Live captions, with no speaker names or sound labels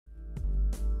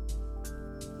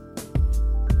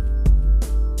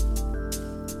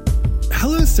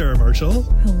Sarah Marshall.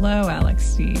 Hello, Alex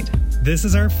Steed. This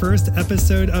is our first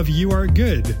episode of You Are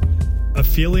Good, a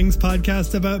feelings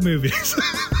podcast about movies.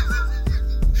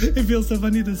 It feels so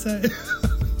funny to say.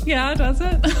 Yeah, does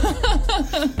it?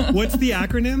 What's the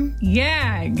acronym?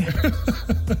 YAG.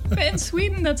 In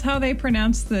Sweden, that's how they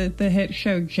pronounce the hit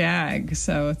show Jag,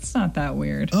 so it's not that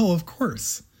weird. Oh, of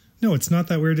course. No, it's not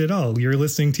that weird at all. You're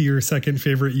listening to your second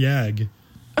favorite YAG.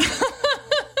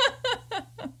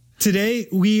 Today,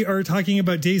 we are talking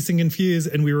about Dazed and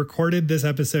Confused, and we recorded this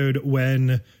episode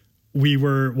when we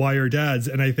were Wire Dads,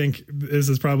 and I think this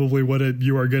is probably what a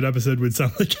You Are Good episode would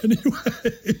sound like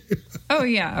anyway. Oh,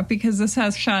 yeah, because this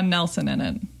has Sean Nelson in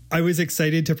it. I was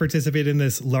excited to participate in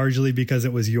this largely because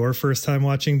it was your first time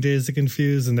watching Dazed and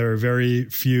Confused, and there are very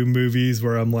few movies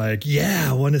where I'm like, yeah,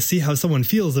 I want to see how someone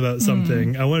feels about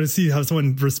something. I want to see how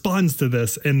someone responds to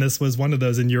this, and this was one of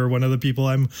those, and you're one of the people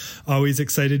I'm always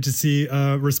excited to see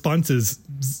responses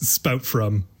spout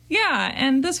from. Yeah,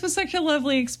 and this was such a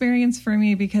lovely experience for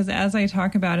me because as I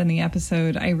talk about in the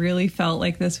episode, I really felt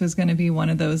like this was going to be one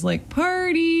of those like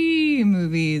party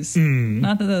movies.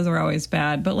 Not that those are always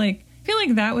bad, but like I feel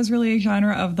like that was really a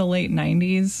genre of the late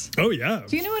 90s. Oh, yeah.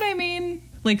 Do you know what I mean?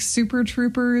 Like Super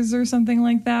Troopers or something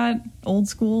like that? Old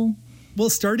school?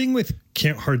 Well, starting with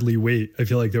Can't Hardly Wait, I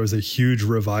feel like there was a huge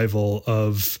revival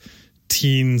of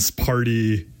teens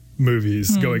party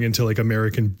movies going into like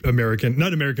American,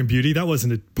 not American Beauty. That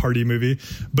wasn't a party movie,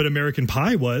 but American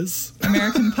Pie was.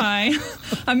 American Pie.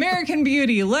 American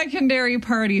Beauty, legendary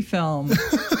party film.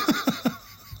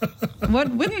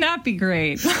 Wouldn't that be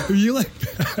great? You like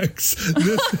Max?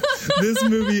 This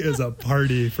movie is a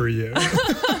party for you.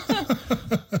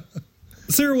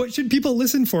 Sarah, what should people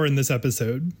listen for in this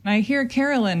episode? I hear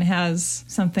Carolyn has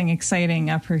something exciting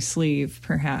up her sleeve,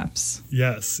 perhaps.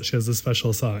 Yes, she has a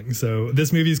special song. So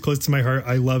this movie is close to my heart.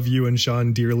 I love you and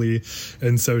Sean dearly.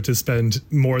 And so to spend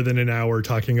more than an hour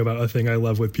talking about a thing I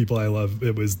love with people I love,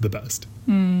 it was the best.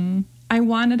 I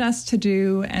wanted us to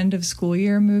do end of school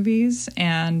year movies,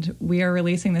 and we are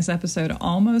releasing this episode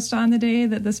almost on the day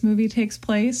that this movie takes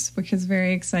place, which is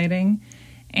very exciting.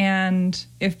 And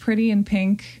if Pretty in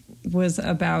Pink was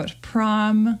about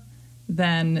prom,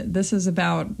 then this is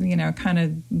about, kind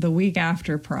of the week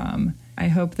after prom. I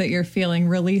hope that you're feeling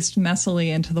released messily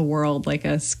into the world like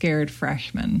a scared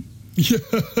freshman. Yeah.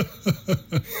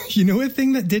 You know, a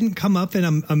thing that didn't come up,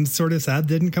 and I'm sort of sad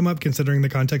didn't come up considering the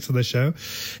context of the show.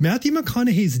 Matthew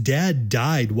McConaughey's dad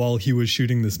died while he was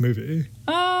shooting this movie.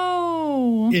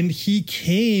 Oh. And he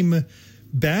came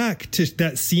back to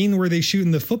that scene where they shoot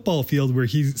in the football field where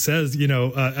he says, Livin,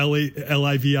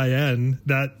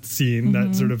 that scene,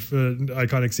 that sort of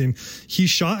iconic scene. He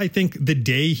shot, I think, the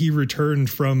day he returned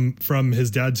from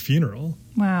his dad's funeral.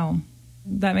 Wow.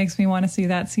 That makes me want to see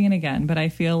that scene again. But I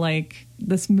feel like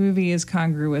this movie is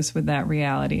congruous with that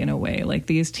reality in a way. Like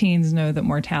these teens know that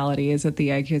mortality is at the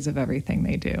edges of everything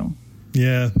they do.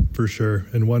 Yeah, for sure.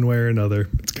 In one way or another,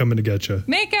 it's coming to get you.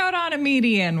 Make out on a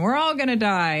median. We're all going to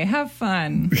die. Have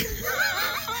fun.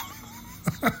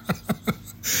 All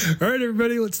right,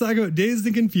 everybody, let's talk about Dazed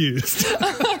and Confused.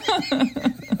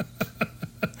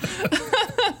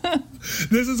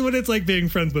 This is what it's like being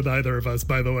friends with either of us,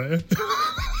 by the way.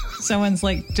 Someone's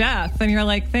like, death. And you're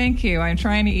like, thank you. I'm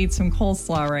trying to eat some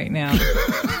coleslaw right now.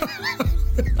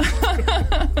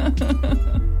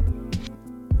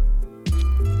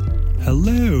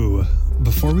 Hello.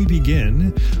 Before we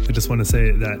begin, I just want to say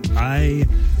that I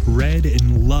read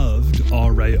and loved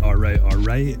All Right,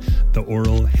 the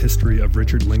oral history of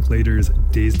Richard Linklater's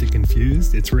Dazed and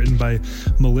Confused. It's written by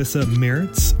Melissa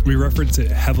Mertz. We reference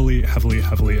it heavily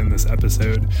in this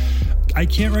episode. I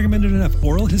can't recommend it enough.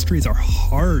 Oral histories are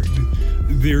hard.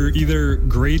 They're either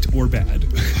great or bad.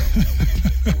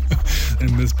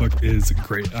 And this book is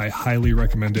great. I highly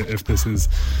recommend it. If this is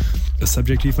a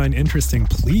subject you find interesting,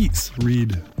 please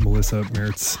read Melissa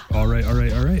Mertz. All right.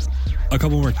 A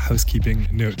couple more housekeeping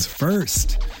notes.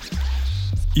 First,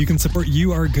 you can support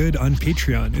You Are Good on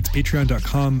Patreon. It's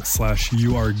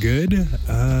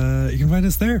patreon.com/youaregood. You can find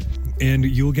us there. And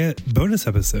you'll get bonus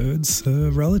episodes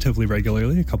relatively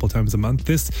regularly, a couple times a month.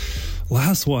 This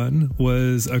last one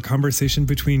was a conversation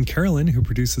between Carolyn, who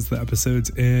produces the episodes,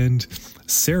 and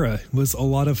Sarah. It was a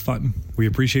lot of fun. We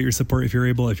appreciate your support if you're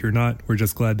able. If you're not, we're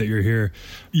just glad that you're here.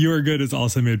 You Are Good is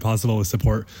also made possible with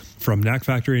support from Knack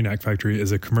Factory. Knack Factory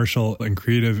is a commercial and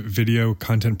creative video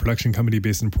content production company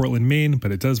based in Portland, Maine,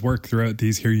 but it does work throughout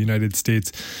these here United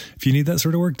States. If you need that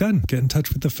sort of work done, get in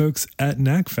touch with the folks at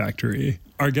Knack Factory.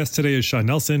 Our guest today is Sean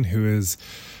Nelson, who is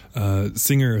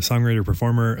singer, songwriter,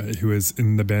 performer who is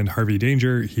in the band Harvey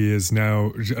Danger. He is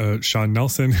now Sean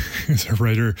Nelson, who's a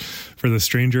writer for The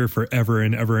Stranger forever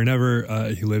and ever and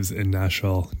ever. He lives in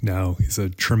Nashville now. He's a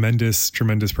tremendous,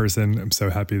 tremendous person. I'm so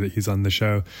happy that he's on the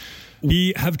show.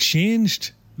 We have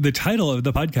changed the title of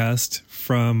the podcast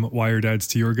from Why Are Dads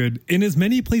to Your Good in as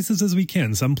many places as we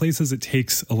can. Some places it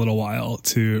takes a little while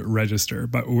to register,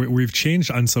 but we've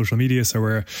changed on social media. So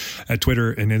we're at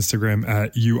Twitter and Instagram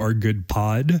at You Are Good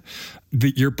Pod.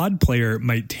 Your pod player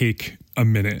might take a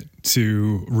minute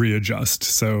to readjust.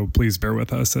 So please bear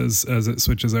with us as it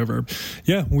switches over.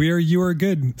 Yeah, we are You Are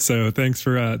Good. So thanks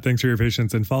for your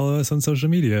patience, and follow us on social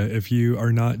media if you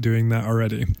are not doing that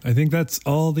already. I think that's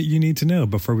all that you need to know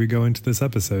before we go into this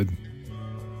episode.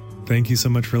 Thank you so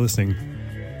much for listening.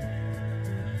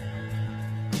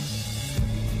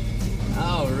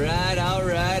 All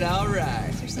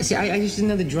right. See, I just didn't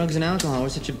know that drugs and alcohol were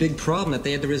such a big problem that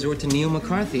they had to resort to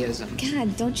neo-McCarthyism.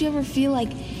 God, don't you ever feel like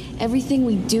everything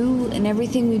we do and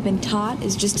everything we've been taught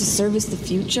is just to service the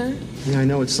future? Yeah, I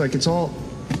know. It's like it's all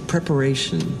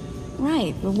preparation.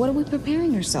 Right, but what are we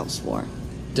preparing ourselves for?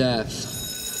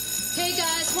 Death. Hey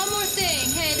guys, one more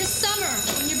thing. Hey, this summer,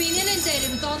 when you're being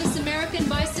inundated with all this American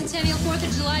bicentennial 4th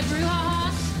of July brouhaha,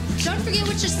 don't forget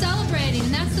what you're celebrating,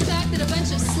 and that's the fact that a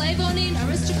bunch of slave-owning,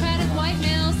 aristocratic white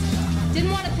males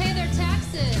didn't want to pay their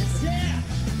taxes. Yeah!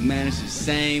 Man, it's the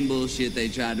same bullshit they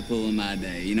tried to pull in my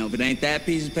day. You know, if it ain't that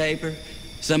piece of paper,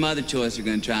 some other choice they're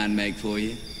gonna try and make for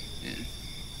you. Yeah.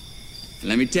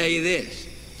 Let me tell you this.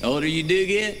 The older you do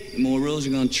get, the more rules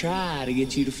are gonna try to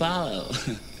get you to follow.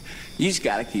 You just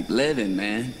gotta keep living,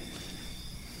 man.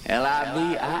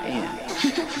 L-I-V-I-N.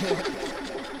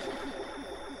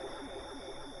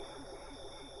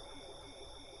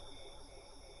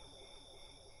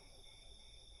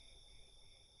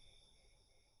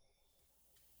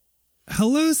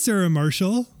 Hello, Sarah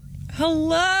Marshall.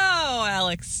 Hello,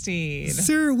 Alex Steed.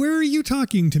 Sarah, where are you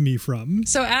talking to me from?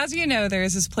 So as you know,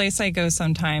 there's this place I go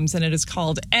sometimes, and it is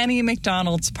called any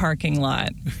McDonald's parking lot.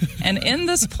 And in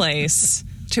this place,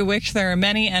 to which there are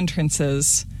many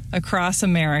entrances across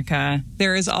America,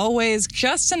 there is always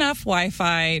just enough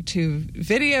Wi-Fi to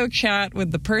video chat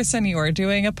with the person you are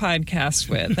doing a podcast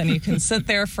with. And you can sit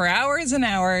there for hours and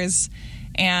hours.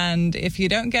 And if you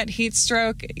don't get heat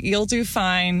stroke, you'll do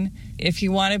fine. If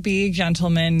you want to be a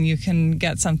gentleman, you can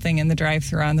get something in the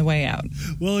drive-thru on the way out.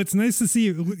 Well, it's nice to see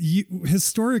you.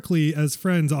 Historically, as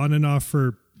friends on and off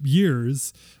for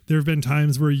years, there have been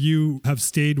times where you have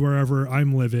stayed wherever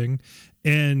I'm living.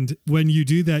 And when you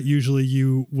do that, usually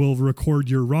you will record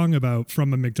your wrong about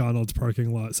from a McDonald's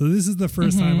parking lot. So this is the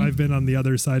first time I've been on the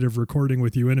other side of recording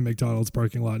with you in a McDonald's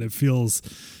parking lot. It feels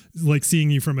like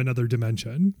seeing you from another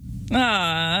dimension.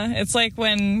 It's like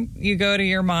when you go to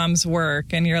your mom's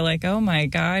work and you're like, oh my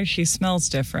God, she smells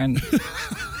different.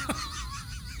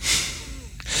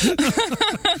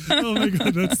 Oh my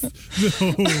God,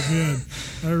 oh man,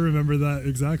 I remember that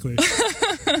exactly.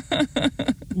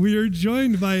 We are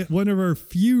joined by one of our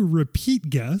few repeat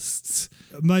guests,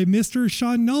 my Mr.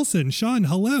 Sean Nelson. Sean,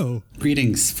 hello.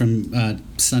 Greetings from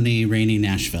sunny, rainy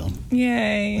Nashville.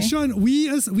 Yay. Sean, we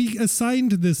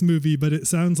assigned this movie, but it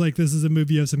sounds like this is a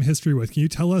movie you have some history with. Can you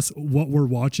tell us what we're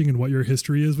watching and what your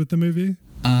history is with the movie?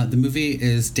 The movie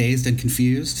is Dazed and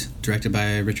Confused, directed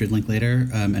by Richard Linklater,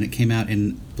 and it came out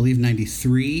in, I believe,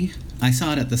 93. I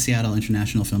saw it at the Seattle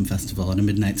International Film Festival at a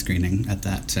midnight screening at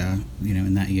that,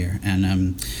 in that year.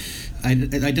 And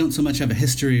I don't so much have a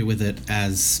history with it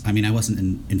as, I wasn't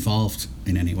involved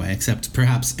in any way, except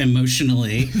perhaps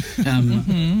emotionally.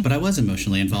 But I was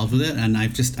emotionally involved with it, and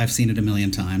I've seen it a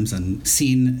million times and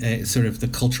seen sort of the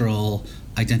cultural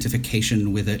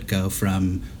identification with it go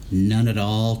from none at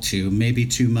all to maybe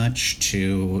too much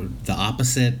to the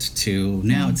opposite to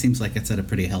now it seems like it's at a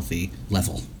pretty healthy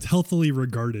level. Healthily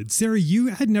regarded. Sarah, you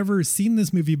had never seen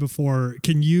this movie before.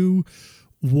 Can you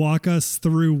walk us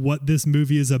through what this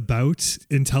movie is about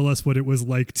and tell us what it was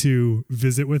like to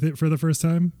visit with it for the first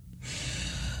time?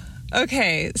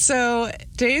 Okay, so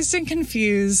Dazed and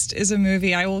Confused is a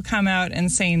movie I will come out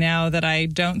and say now that I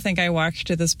don't think I watched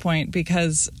to this point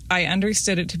because I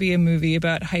understood it to be a movie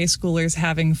about high schoolers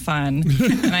having fun.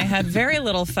 And I had very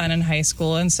little fun in high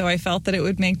school, and so I felt that it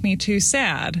would make me too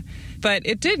sad. But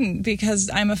it didn't, because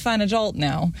I'm a fun adult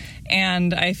now,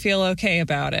 and I feel okay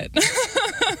about it.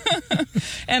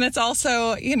 And it's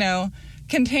also,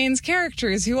 contains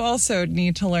characters who also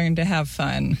need to learn to have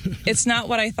fun. It's not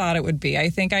what I thought it would be. I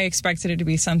think I expected it to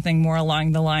be something more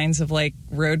along the lines of like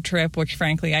Road Trip, which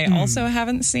frankly I also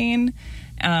haven't seen.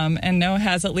 And Noah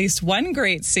has at least one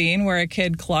great scene where a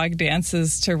kid clog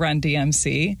dances to Run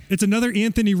DMC. It's another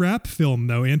Anthony Rapp film,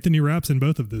 though. Anthony Rapp's in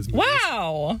both of those movies.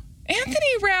 Wow.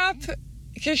 Anthony Rapp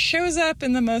just shows up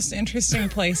in the most interesting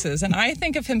places. And I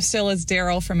think of him still as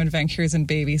Daryl from Adventures in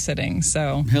Babysitting.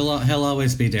 So He'll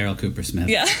always be Daryl Cooper Smith.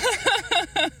 yeah.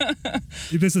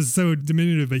 This is so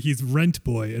diminutive, but he's Rent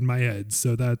Boy in my head.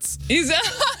 So that's...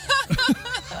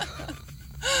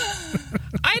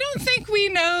 I don't think we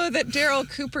know that Daryl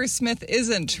Cooper Smith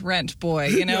isn't Rent Boy.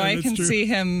 You know, I can see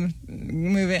him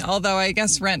moving, although I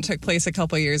guess Rent took place a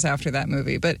couple years after that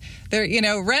movie. But there, you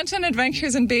know, Rent and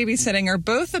Adventures in Babysitting are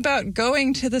both about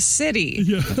going to the city.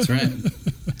 Yeah. That's right.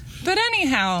 But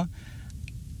anyhow,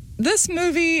 this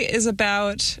movie is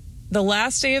about the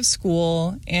last day of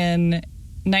school in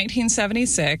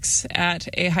 1976 at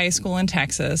a high school in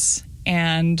Texas,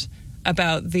 and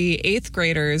about the 8th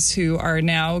graders who are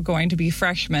now going to be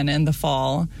freshmen in the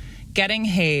fall getting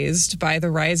hazed by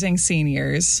the rising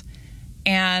seniors,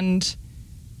 and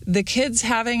the kids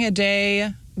having a day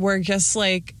where just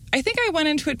like, I think I went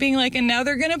into it being like, and now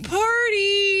they're gonna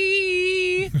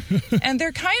party. And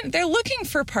they're looking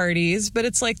for parties, but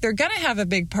it's like they're gonna have a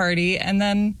big party, and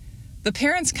then the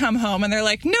parents come home and they're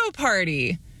like, no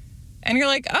party. And you're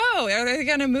like, oh, are they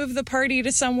going to move the party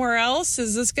to somewhere else?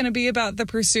 Is this going to be about the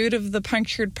pursuit of the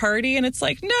punctured party? And it's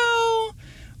like, no,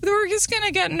 we're just going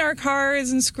to get in our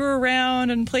cars and screw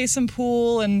around and play some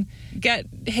pool and get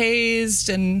hazed.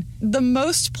 And the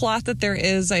most plot that there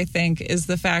is, I think, is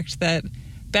the fact that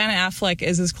Ben Affleck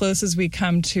is as close as we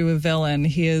come to a villain.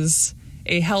 He is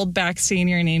a held-back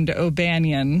senior named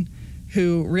O'Banion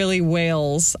who really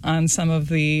wails on some of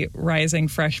the rising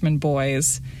freshman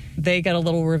boys. They get a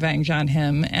little revenge on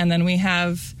him. And then we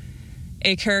have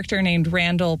a character named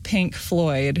Randall Pink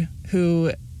Floyd,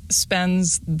 who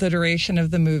spends the duration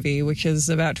of the movie, which is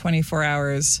about 24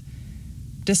 hours,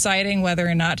 deciding whether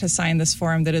or not to sign this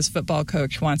form that his football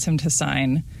coach wants him to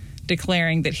sign,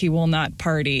 declaring that he will not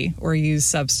party or use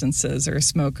substances or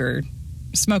smoke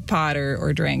pot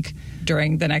or drink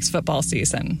during the next football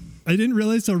season. I didn't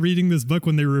realize till reading this book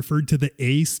when they referred to the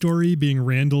A story being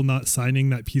Randall not signing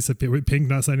that piece of paper, Pink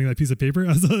not signing that piece of paper.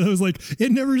 I was like,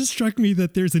 it never struck me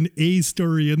that there's an A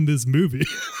story in this movie.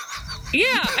 Yeah,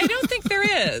 I don't think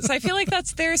there is. I feel like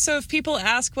that's there so if people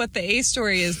ask what the A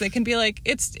story is, they can be like,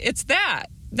 it's that.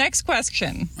 Next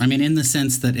question. I mean, in the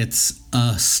sense that it's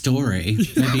a story.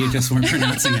 Maybe you just weren't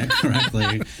pronouncing it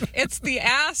correctly. It's the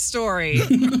ass story.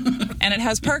 And it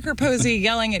has Parker Posey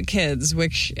yelling at kids,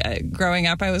 which growing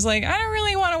up, I was like, I don't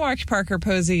really want to watch Parker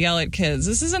Posey yell at kids.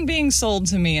 This isn't being sold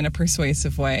to me in a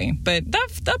persuasive way. But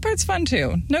that part's fun,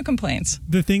 too. No complaints.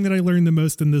 The thing that I learned the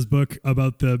most in this book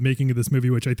about the making of this movie,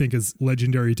 which I think is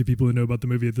legendary to people who know about the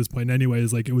movie at this point anyway,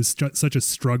 is like it was such a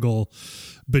struggle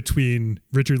between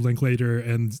Richard Linklater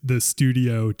and the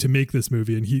studio to make this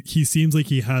movie. And he seems like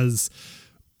he has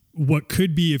what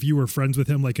could be, if you were friends with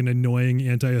him, like an annoying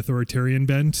anti-authoritarian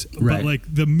bent. Right. But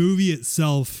like the movie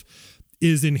itself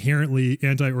is inherently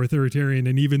anti-authoritarian.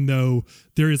 And even though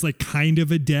there is like kind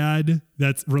of a dad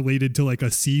that's related to like a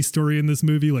C story in this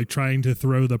movie, like trying to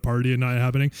throw the party and not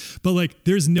happening, but like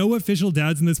there's no official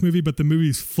dads in this movie, but the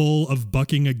movie's full of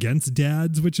bucking against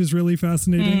dads, which is really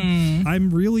fascinating. I'm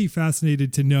really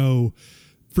fascinated to know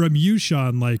from you,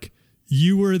 Sean, like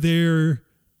you were there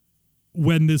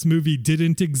when this movie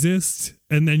didn't exist,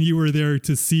 and then you were there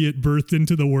to see it birthed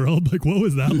into the world. Like, what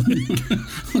was that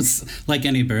like? It was like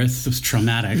any birth. It was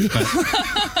traumatic,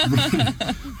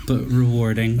 but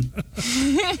rewarding.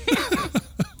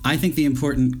 I think the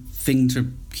important thing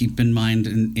to keep in mind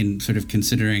in sort of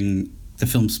considering the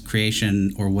film's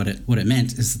creation or what it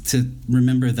meant is to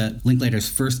remember that Linklater's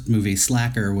first movie,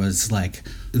 Slacker, was like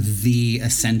the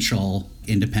essential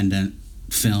independent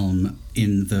film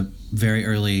in the very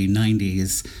early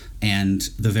 90s, and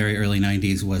the very early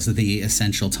 90s was the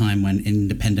essential time when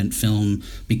independent film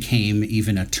became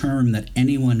even a term that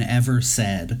anyone ever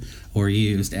said or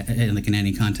used like in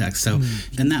any context. So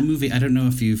in that movie, I don't know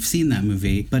if you've seen that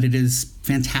movie, but it is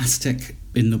fantastic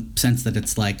in the sense that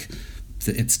it's like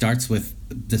it starts with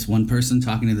this one person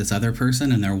talking to this other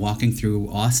person, and they're walking through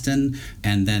Austin,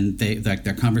 and then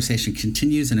their conversation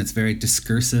continues, and it's very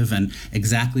discursive and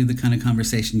exactly the kind of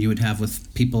conversation you would have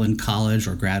with people in college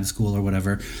or grad school or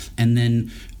whatever. And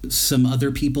then some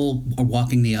other people are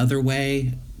walking the other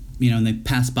way, and they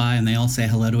pass by and they all say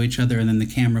hello to each other, and then the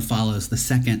camera follows the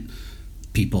second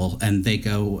people and they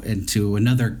go into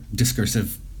another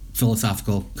discursive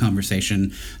philosophical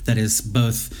conversation that is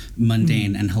both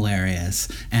mundane and hilarious.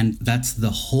 And that's the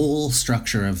whole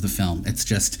structure of the film. It's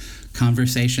just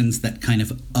conversations that kind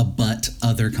of abut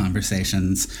other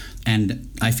conversations. And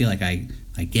I feel like I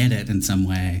I get it in some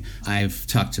way. I've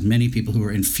talked to many people who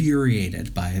were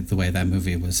infuriated by the way that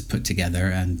movie was put together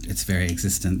and its very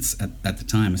existence at the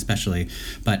time, especially.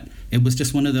 But it was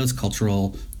just one of those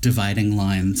cultural dividing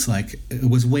lines. Like, it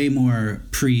was way more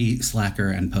pre-Slacker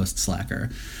and post-Slacker.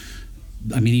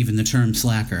 I mean, even the term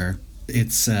Slacker,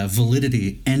 its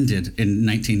validity ended in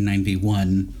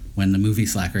 1991 when the movie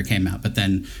Slacker came out, but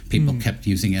then people kept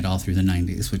using it all through the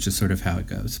 90s, which is sort of how it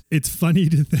goes. It's funny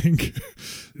to think,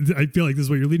 I feel like this is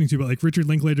what you're leading to, but like Richard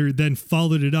Linklater then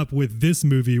followed it up with this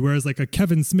movie, whereas like a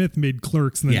Kevin Smith made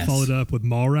Clerks and then followed it up with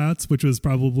Mallrats, which was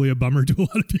probably a bummer to a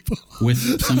lot of people. With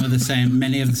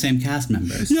many of the same cast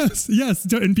members. Yes,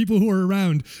 and people who were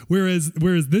around. Whereas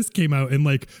this came out and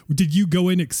like, did you go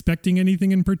in expecting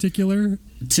anything in particular?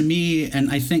 To me, and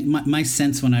I think my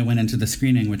sense when I went into the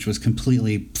screening, which was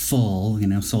completely full,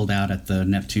 sold out at the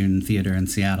Neptune Theater in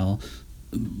Seattle,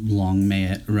 long may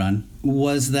it run,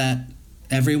 was that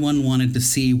everyone wanted to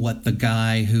see what the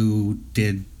guy who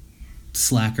did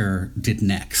Slacker did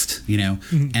next,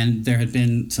 and there had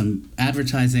been some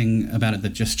advertising about it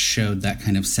that just showed that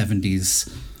kind of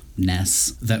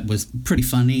 70s-ness that was pretty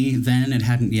funny then. It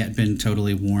hadn't yet been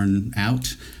totally worn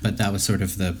out, but that was sort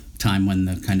of the time when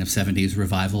the kind of 70s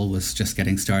revival was just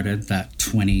getting started, that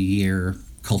 20-year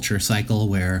culture cycle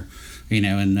where, in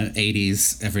the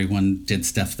 80s, everyone did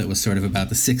stuff that was sort of about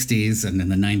the 60s, and in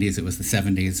the 90s, it was the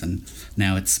 70s, and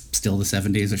now it's still the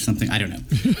 70s or something. I don't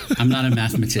know. I'm not a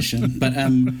mathematician, but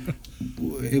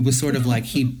it was sort of like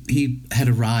he had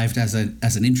arrived as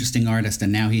an interesting artist,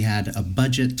 and now he had a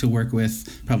budget to work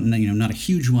with, probably, not a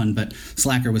huge one, but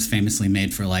Slacker was famously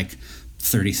made for like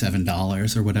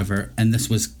 $37 or whatever, and this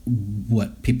was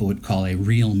what people would call a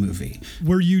real movie.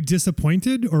 Were you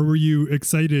disappointed or were you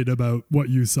excited about what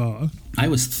you saw? I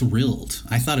was thrilled.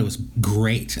 I thought it was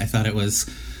great. I thought it was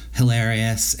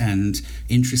hilarious and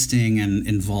interesting and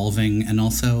involving, and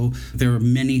also there were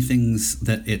many things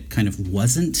that it kind of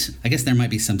wasn't. I guess there might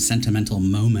be some sentimental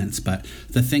moments, but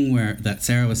the thing that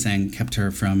Sarah was saying kept her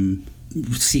from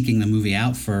seeking the movie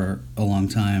out for a long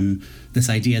time, this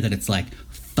idea that it's like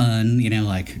fun,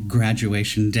 like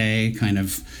graduation day, kind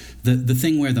of the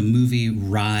thing where the movie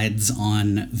rides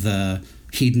on the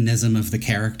hedonism of the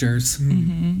characters.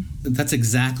 Mm-hmm. That's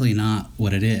exactly not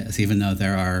what it is, even though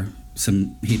there are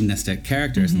some hedonistic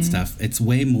characters and stuff. It's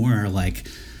way more like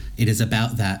it is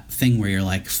about that thing where you're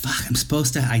like, fuck,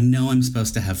 I know I'm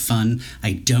supposed to have fun.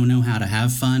 I don't know how to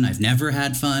have fun. I've never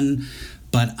had fun.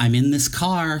 But I'm in this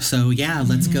car, so yeah,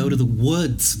 let's go to the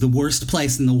woods, the worst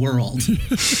place in the world.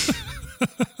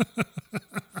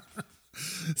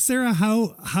 Sarah,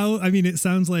 how I mean, it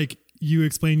sounds like you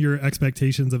explained your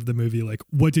expectations of the movie. Like,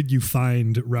 what did you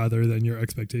find rather than your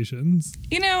expectations?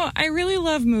 I really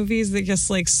love movies that just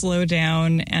like slow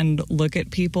down and look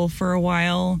at people for a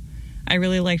while. I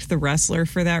really liked The Wrestler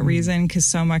for that reason, because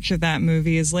so much of that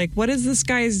movie is like, what is this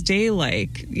guy's day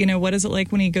like? What is it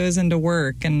like when he goes into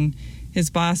work and his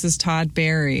boss is Todd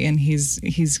Barry and he's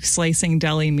slicing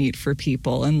deli meat for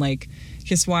people, and like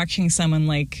just watching someone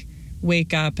like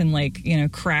wake up and like,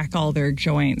 crack all their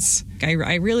joints.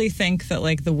 I really think that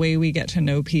like the way we get to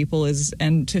know people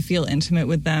and to feel intimate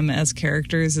with them as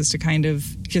characters is to kind of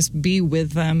just be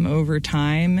with them over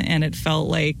time. And it felt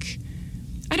like,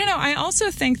 I don't know, I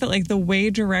also think that like the way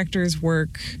directors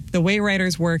work, the way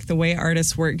writers work, the way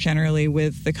artists work generally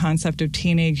with the concept of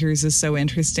teenagers is so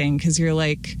interesting, because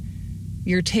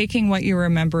you're taking what you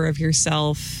remember of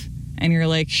yourself and you're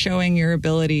like showing your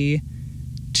ability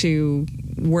to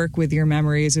work with your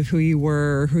memories of who you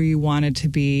were or who you wanted to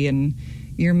be, and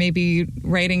you're maybe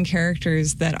writing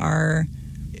characters that are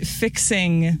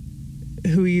fixing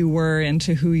who you were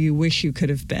into who you wish you could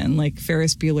have been. Like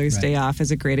Ferris Bueller's Day Off is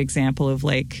a great example of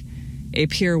like a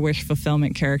pure wish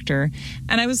fulfillment character.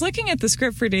 And I was looking at the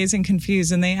script for Dazed and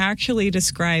Confused, and they actually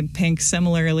describe Pink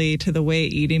similarly to the way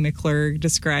Edie McClurg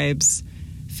describes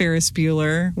Ferris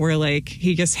Bueller, where like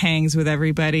he just hangs with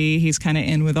everybody. He's kind of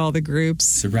in with all the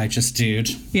groups. He's a righteous dude.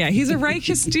 Yeah, he's a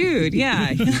righteous dude.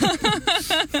 Yeah.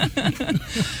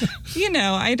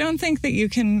 I don't think that you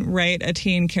can write a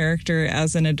teen character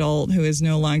as an adult who is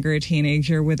no longer a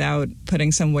teenager without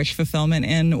putting some wish fulfillment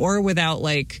in, or without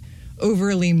like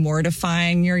overly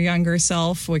mortifying your younger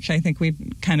self, which I think we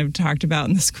kind of talked about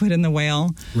in The Squid and the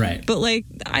Whale. Right. But like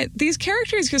these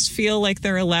characters just feel like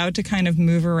they're allowed to kind of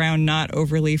move around not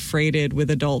overly freighted with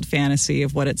adult fantasy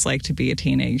of what it's like to be a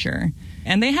teenager.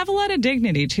 And they have a lot of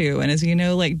dignity too. And as you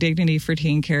know, like dignity for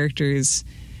teen characters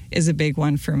is a big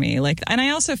one for me. Like, and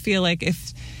I also feel like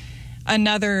if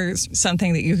another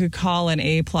something that you could call an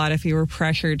A plot if you were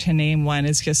pressured to name one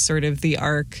is just sort of the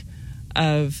arc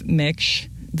of Mitch,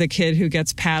 the kid who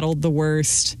gets paddled the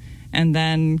worst and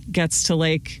then gets to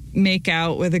like make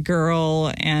out with a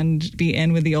girl and be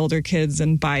in with the older kids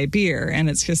and buy beer. And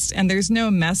it's just, and there's no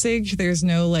message. There's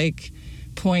no like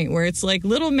point where it's like,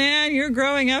 little man, you're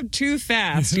growing up too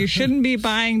fast. You shouldn't be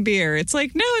buying beer. It's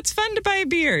like, no, it's fun to buy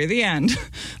beer. The end.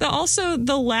 Also,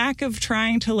 the lack of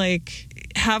trying to like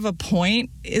have a point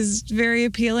is very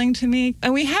appealing to me.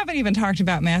 And we haven't even talked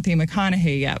about Matthew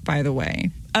McConaughey yet, by the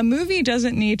way. A movie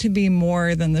doesn't need to be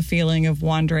more than the feeling of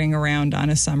wandering around on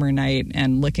a summer night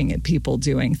and looking at people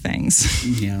doing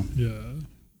things. Yeah. Yeah.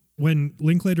 When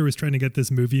Linklater was trying to get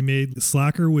this movie made,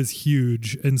 Slacker was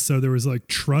huge. And so there was like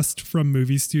trust from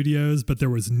movie studios, but there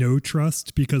was no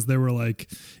trust because they were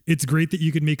like, it's great that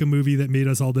you could make a movie that made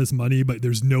us all this money, but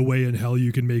there's no way in hell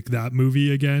you can make that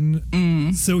movie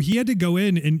again. So he had to go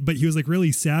in but he was like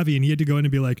really savvy, and he had to go in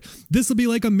and be like, this will be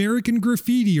like American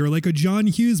Graffiti or like a John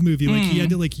Hughes movie. Like he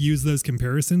had to like use those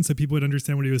comparisons so people would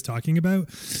understand what he was talking about.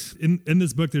 In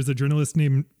this book, there's a journalist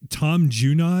named Tom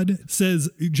Junod says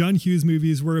John Hughes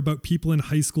movies were about people in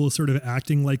high school sort of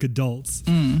acting like adults.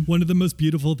 One of the most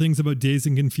beautiful things about Dazed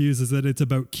and Confused is that it's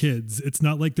about kids. It's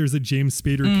not like there's a James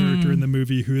Spader character in the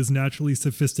movie who is naturally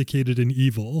sophisticated and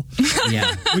evil.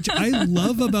 Yeah. Which I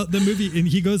love about the movie. And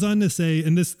he goes on to say,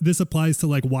 and this applies to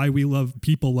like why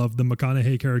people love the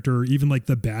McConaughey character or even like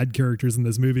the bad characters in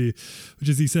this movie, which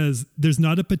is he says, there's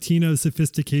not a patina of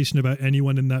sophistication about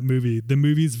anyone in that movie. The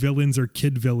movie's villains are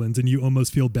kid villains and you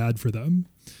almost feel bad for them.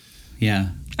 Yeah.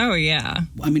 Oh, yeah.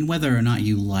 I mean, whether or not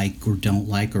you like or don't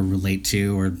like or relate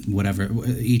to or whatever,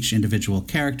 each individual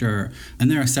character, and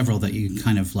there are several that you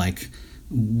kind of like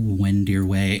wend your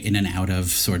way in and out of,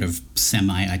 sort of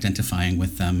semi-identifying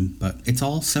with them, but it's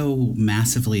all so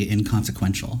massively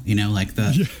inconsequential, you know, like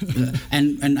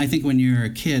and I think when you're a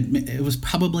kid, it was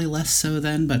probably less so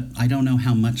then, but I don't know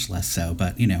how much less so,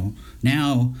 but you know,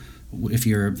 now if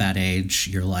you're that age,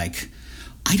 you're like,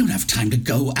 I don't have time to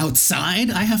go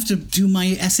outside. I have to do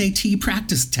my SAT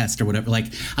practice test or whatever. Like,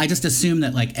 I just assume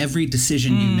that like every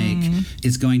decision you make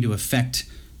is going to affect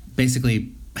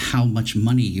basically how much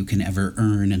money you can ever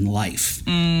earn in life.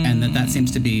 And that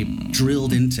seems to be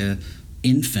drilled into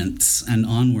infants and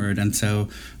onward. And so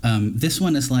this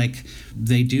one is like,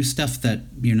 they do stuff that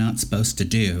you're not supposed to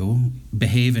do,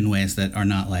 behave in ways that are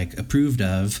not like approved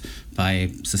of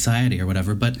by society or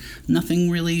whatever, but nothing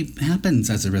really happens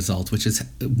as a result, which is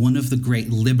one of the great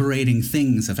liberating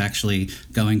things of actually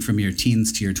going from your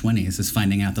teens to your 20s, is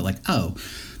finding out that like, oh,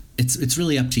 it's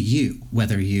really up to you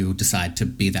whether you decide to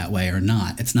be that way or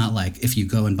not. It's not like if you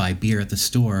go and buy beer at the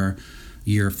store,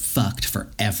 you're fucked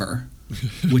forever.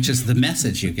 Which is the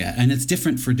message you get. And it's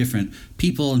different for different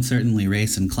people, and certainly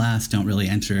race and class don't really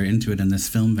enter into it in this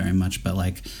film very much, but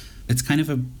like it's kind of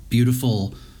a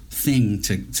beautiful thing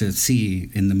to see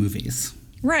in the movies.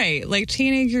 Right. Like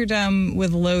teenagerdom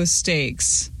with low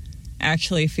stakes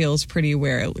actually feels pretty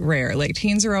rare. Like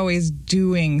teens are always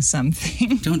doing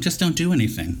something. Don't do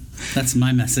anything. That's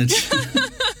my message.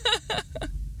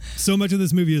 So much of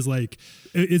this movie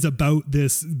is about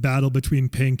this battle between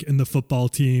Pink and the football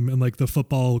team and like the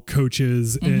football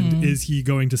coaches. And is he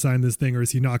going to sign this thing or is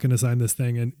he not going to sign this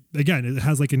thing? And again, it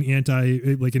has like an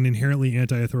inherently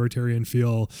anti-authoritarian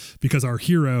feel because our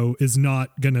hero is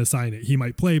not going to sign it. He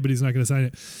might play, but he's not going to sign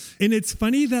it. And it's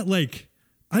funny that like,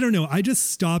 I don't know. I just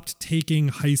stopped taking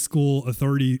high school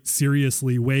authority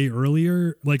seriously way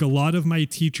earlier. Like a lot of my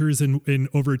teachers in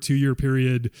over a 2-year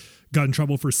period got in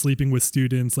trouble for sleeping with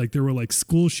students. Like there were like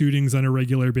school shootings on a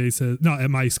regular basis, not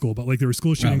at my school, but like there were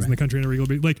school shootings in the country on a regular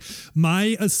basis. Like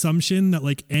my assumption that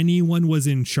like anyone was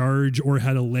in charge or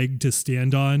had a leg to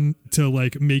stand on to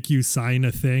like make you sign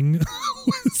a thing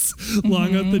was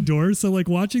long out the door. So like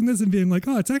watching this and being like,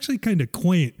 oh, it's actually kind of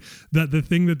quaint that the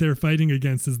thing that they're fighting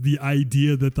against is the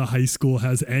idea that the high school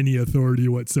has any authority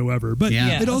whatsoever. But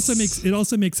it also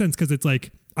makes sense because it's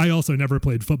like, I also never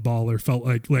played football or felt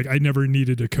like I never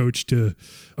needed a coach to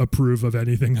approve of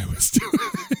anything I was doing.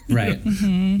 Right.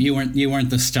 You weren't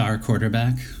the star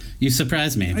quarterback. You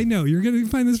surprised me. I know. You're going to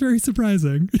find this very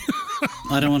surprising.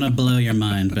 I don't want to blow your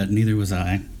mind, but neither was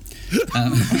I.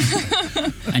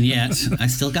 And yet, I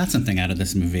still got something out of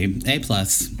this movie. A+.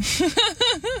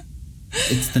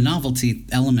 It's the novelty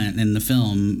element in the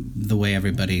film, the way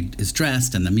everybody is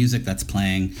dressed and the music that's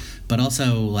playing, but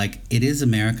also like it is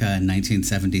America in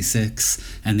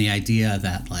 1976, and the idea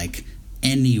that like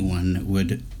anyone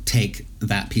would take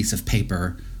that piece of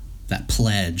paper that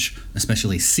pledge,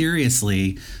 especially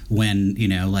seriously when, you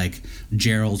know, like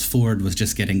Gerald Ford was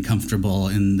just getting comfortable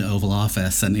in the Oval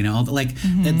Office, and, you know, all the, like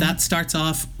that starts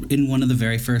off in one of the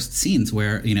very first scenes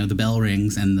where, you know, the bell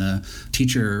rings and the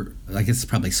teacher, I guess it's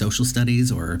probably social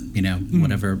studies or, you know,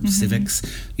 whatever, civics,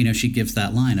 you know, she gives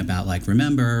that line about, like,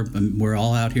 remember, we're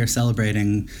all out here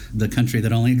celebrating the country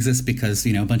that only exists because,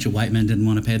 you know, a bunch of white men didn't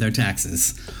want to pay their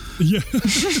taxes. Yeah.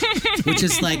 Which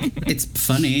is, like, it's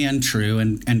funny and true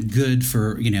and good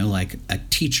for, you know, like a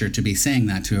teacher to be saying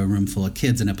that to a room full of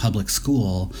kids in a public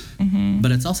school.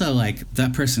 But it's also like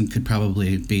that person could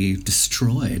probably be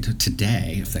destroyed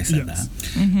today if they said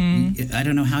that. I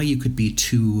don't know how you could be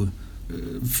too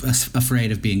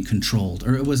afraid of being controlled,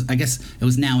 or I guess it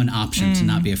was now an option to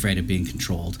not be afraid of being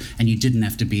controlled, and you didn't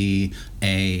have to be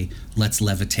a let's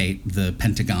levitate the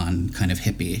Pentagon kind of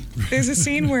hippie. There's a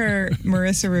scene where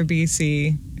Marissa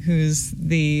Ribisi, who's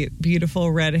the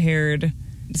beautiful red-haired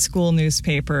school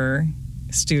newspaper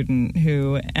student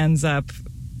who ends up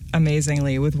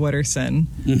amazingly with Wooderson,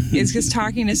 is just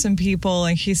talking to some people,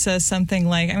 and she says something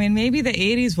like, I mean, maybe the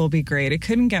 80s will be great. It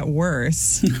couldn't get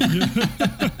worse.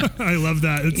 I love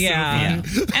that. It's so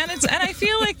funny. And I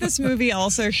feel like this movie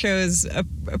also shows a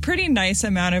pretty nice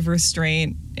amount of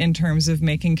restraint in terms of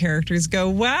making characters go,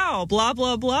 wow, blah,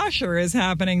 blah, blah sure is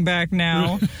happening back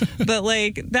now. But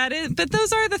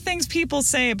those are the things people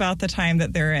say about the time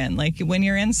that they're in. Like, when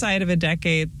you're inside of a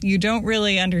decade, you don't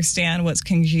really understand what's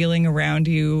congealing around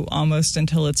you almost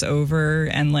until it's over.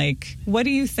 And, like, what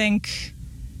do you think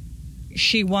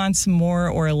she wants more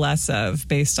or less of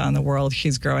based on the world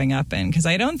she's growing up in? Because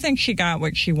I don't think she got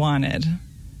what she wanted.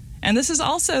 And this is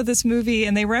also, this movie,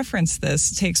 and they reference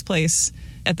this, takes place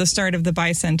at the start of the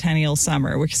bicentennial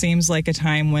summer, which seems like a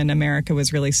time when America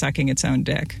was really sucking its own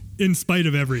dick. In spite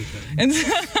of everything.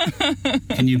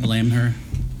 Can you blame her?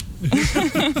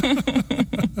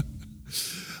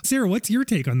 Sarah, what's your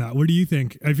take on that? What do you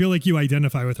think? I feel like you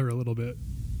identify with her a little bit.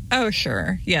 Oh,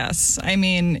 sure. Yes. I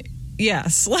mean,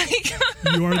 yes. Like,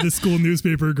 you are the school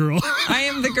newspaper girl. I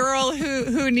am the girl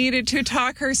who needed to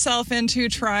talk herself into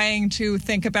trying to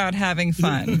think about having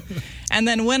fun. And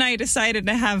then when I decided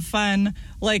to have fun,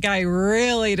 like, I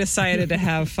really decided to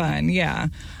have fun. Yeah.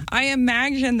 I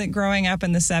imagine that growing up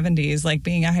in the 70s, like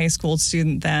being a high school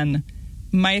student then,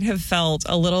 might have felt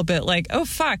a little bit like, oh,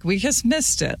 fuck, we just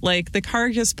missed it. Like, the car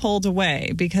just pulled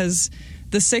away, because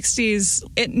the 60s,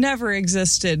 it never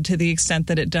existed to the extent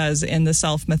that it does in the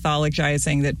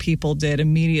self-mythologizing that people did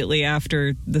immediately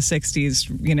after the 60s,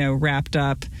 you know, wrapped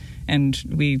up. And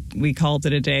we called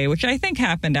it a day, which I think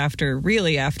happened after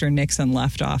Nixon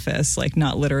left office, like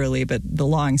not literally, but the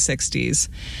long 60s.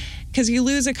 Because you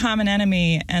lose a common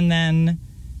enemy, and then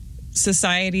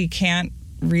society can't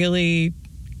really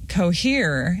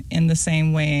cohere in the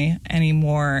same way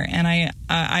anymore. And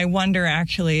I wonder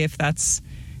actually if that's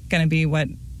going to be what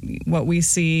we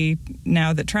see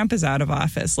now that Trump is out of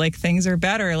office. Like, things are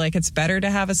better. Like, it's better to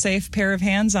have a safe pair of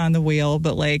hands on the wheel,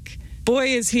 but, like, boy,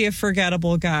 is he a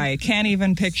forgettable guy. Can't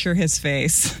even picture his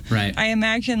face. Right. I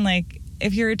imagine, like,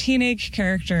 if you're a teenage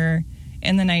character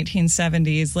in the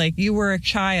 1970s, like, you were a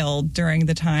child during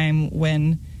the time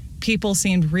when people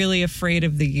seemed really afraid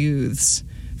of the youths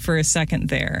for a second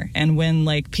there, and when,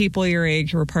 like, people your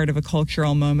age were part of a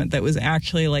cultural moment that was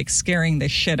actually, like, scaring the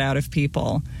shit out of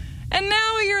people. And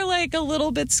now you're, like, a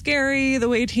little bit scary, the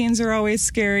way teens are always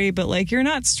scary, but, like, you're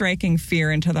not striking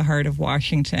fear into the heart of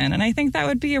Washington. And I think that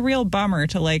would be a real bummer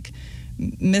to, like,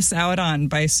 miss out on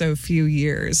by so few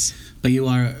years. But you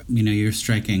are, you know, you're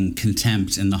striking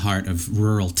contempt in the heart of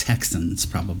rural Texans,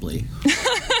 probably.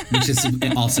 Which is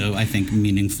also, I think,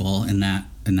 meaningful in that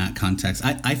context.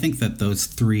 I think that those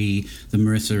three, the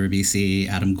Marissa Ribisi,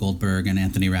 Adam Goldberg, and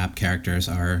Anthony Rapp characters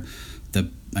are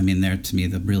they're to me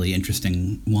the really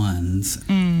interesting ones.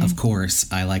 Of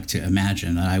course, I like to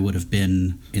imagine that I would have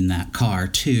been in that car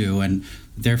too, and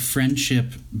their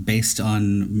friendship based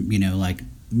on, you know, like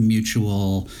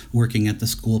mutual working at the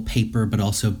school paper, but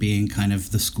also being kind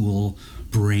of the school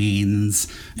brains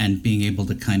and being able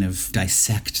to kind of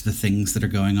dissect the things that are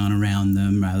going on around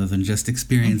them rather than just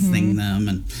experiencing them,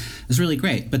 and it's really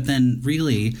great. But then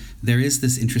really there is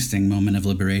this interesting moment of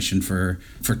liberation for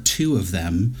two of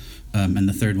them, and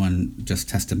the third one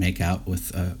just has to make out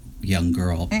with a young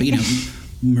girl. But, you know,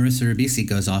 Marissa Ribisi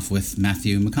goes off with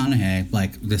Matthew McConaughey,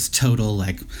 like this total,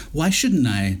 like, why shouldn't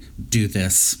I do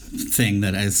this thing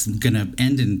that is going to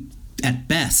end in at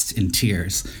best in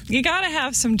tears. You gotta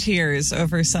have some tears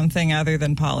over something other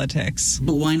than politics.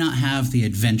 But why not have the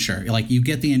adventure? Like, you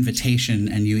get the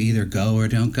invitation and you either go or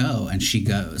don't go, and she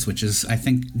goes, which is, I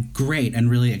think, great and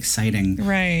really exciting.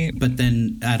 Right. But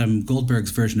then Adam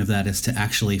Goldberg's version of that is to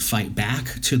actually fight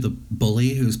back to the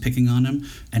bully who's picking on him,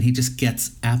 and he just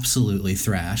gets absolutely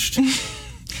thrashed.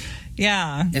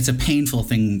 Yeah. It's a painful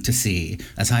thing to see.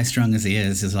 As high-strung as he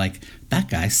is like, that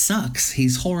guy sucks.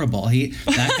 He's horrible.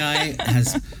 That guy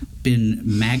has been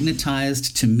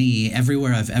magnetized to me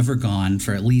everywhere I've ever gone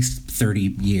for at least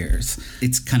 30 years.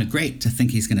 It's kind of great to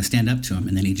think he's going to stand up to him,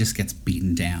 and then he just gets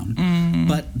beaten down.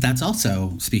 But that's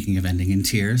also, speaking of ending in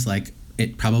tears, like,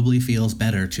 it probably feels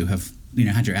better to have,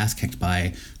 had your ass kicked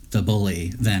by the bully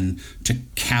than to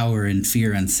cower in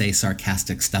fear and say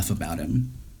sarcastic stuff about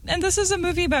him. And this is a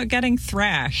movie about getting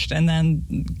thrashed and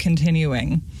then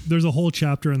continuing. There's a whole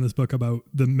chapter in this book about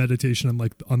the meditation on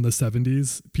the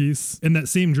 70s piece. And that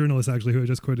same journalist, actually, who I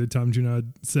just quoted, Tom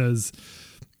Junod, says,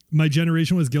 "My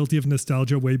generation was guilty of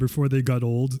nostalgia way before they got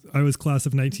old. I was class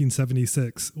of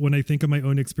 1976. When I think of my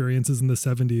own experiences in the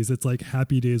 70s, it's like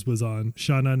Happy Days was on.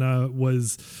 Sha Na Na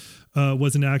was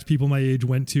an act people my age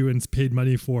went to and paid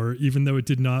money for, even though it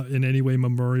did not in any way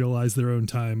memorialize their own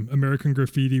time. American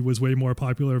Graffiti was way more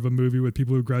popular of a movie with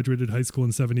people who graduated high school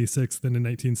in 76 than in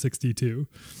 1962.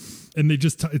 And they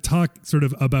just talk sort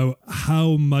of about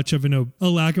how much of a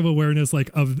lack of awareness, like,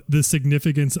 of the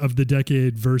significance of the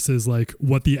decade versus like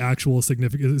what the actual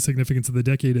significance of the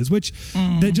decade is, which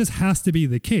that just has to be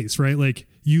the case, right? Like,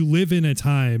 you live in a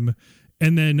time,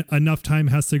 and then enough time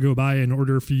has to go by in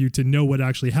order for you to know what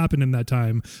actually happened in that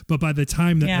time. But by the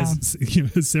time that,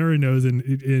 as Sarah knows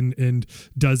and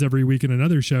does every week in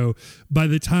another show, by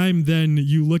the time then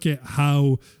you look at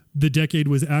how the decade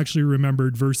was actually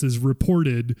remembered versus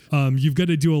reported, you've got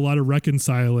to do a lot of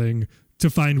reconciling to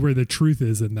find where the truth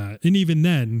is in that. And even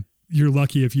then, you're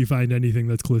lucky if you find anything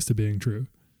that's close to being true.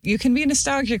 You can be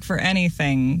nostalgic for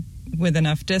anything with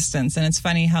enough distance. And it's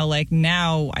funny how, like,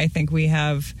 now I think we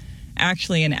have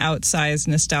actually an outsized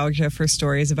nostalgia for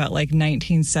stories about, like,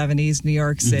 1970s New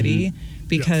York City,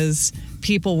 because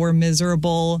people were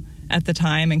miserable at the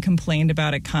time and complained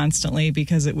about it constantly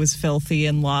because it was filthy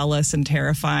and lawless and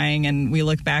terrifying. And we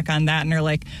look back on that and are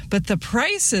like, but the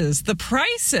prices.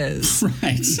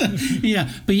 Right.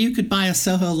 Yeah. But you could buy a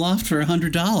Soho loft for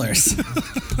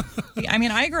 $100. I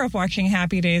mean, I grew up watching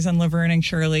Happy Days on Laverne and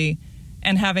Shirley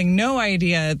and having no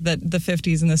idea that the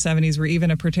 50s and the 70s were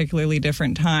even a particularly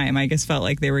different time. I just felt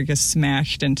like they were just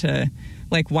smashed into,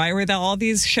 like, why were there all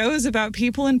these shows about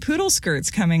people in poodle skirts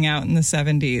coming out in the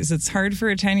 70s? It's hard for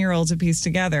a 10-year-old to piece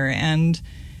together. And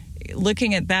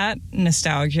looking at that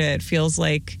nostalgia, it feels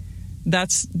like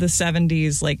that's the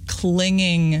 70s, like,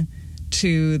 clinging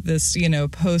to this,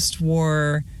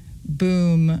 post-war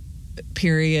boom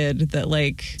period that,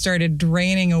 like, started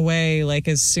draining away, like,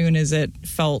 as soon as it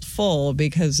felt full,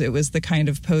 because it was the kind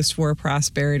of post-war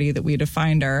prosperity that we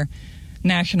defined our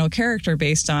national character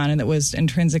based on, and that was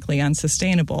intrinsically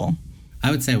unsustainable. I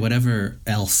would say whatever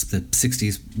else the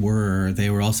 60s were, they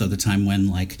were also the time when,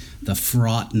 like, the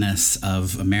fraughtness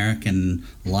of American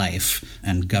life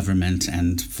and government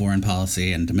and foreign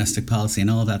policy and domestic policy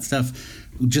and all of that stuff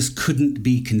just couldn't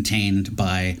be contained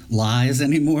by lies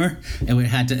anymore.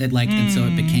 And so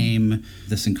it became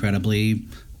this incredibly,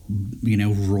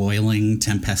 roiling,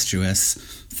 tempestuous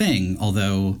thing.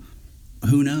 Although,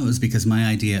 who knows? Because my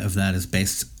idea of that is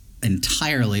based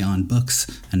entirely on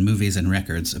books and movies and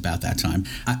records about that time.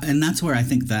 And that's where I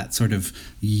think that sort of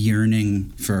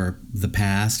yearning for the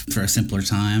past, for a simpler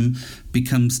time,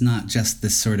 becomes not just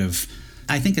this sort of...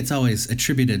 I think it's always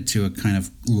attributed to a kind of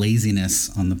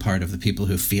laziness on the part of the people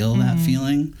who feel that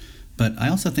feeling. But I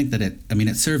also think that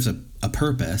it serves a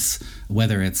purpose,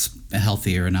 whether it's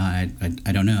healthy or not,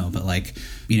 I don't know. But, like,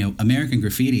 American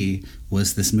Graffiti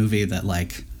was this movie that,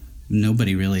 like,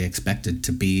 nobody really expected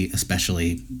to be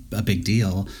especially a big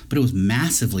deal, but it was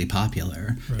massively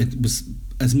popular. Right. It was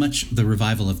as much the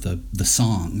revival of the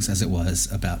songs as it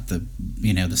was about the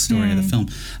story of the film.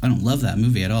 I don't love that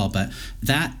movie at all, but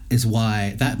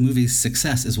that movie's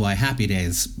success is why Happy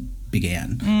Days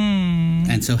began.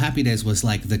 And so Happy Days was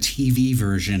like the TV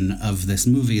version of this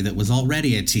movie that was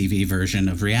already a TV version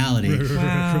of reality.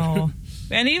 Wow.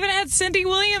 And even had Cindy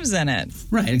Williams in it.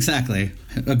 Right, exactly.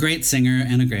 A great singer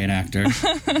and a great actor.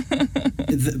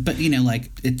 But,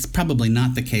 it's probably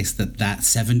not the case that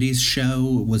 70s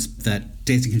show was that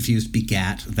Dazed and Confused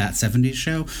begat that 70s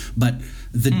show. But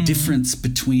the difference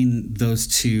between those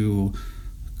two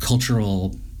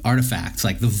cultural artifacts,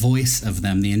 like the voice of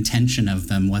them, the intention of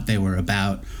them, what they were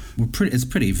about, it's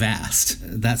pretty vast.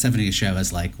 That 70s show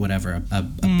is like whatever, a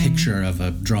picture of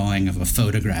a drawing of a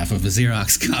photograph of a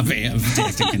Xerox copy of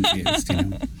Dazed and Confused, you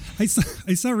know?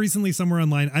 I saw recently somewhere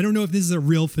online, I don't know if this is a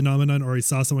real phenomenon or I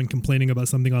saw someone complaining about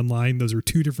something online. Those are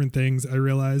two different things, I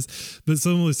realized. But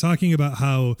someone was talking about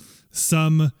how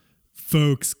some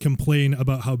folks complain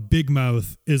about how Big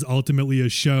Mouth is ultimately a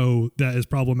show that is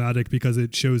problematic because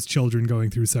it shows children going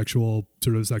through sexual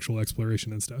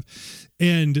exploration and stuff.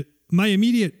 And my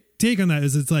immediate take on that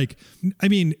is it's like, I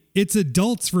mean, it's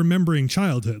adults remembering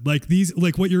childhood. Like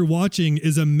what you're watching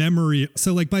is a memory.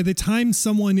 So like by the time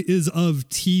someone is of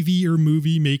TV or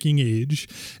movie making age,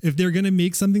 if they're going to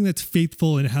make something that's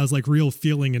faithful and has like real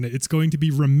feeling in it, it's going to be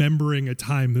remembering a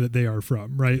time that they are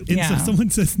from, right? And so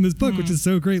someone says in this book, which is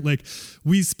so great, like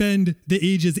we spend the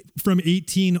ages from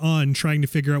 18 on trying to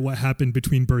figure out what happened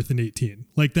between birth and 18.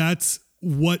 Like that's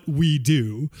what we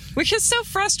do, which is so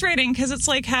frustrating because it's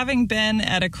like having been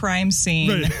at a crime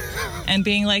scene and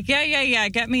being like, yeah,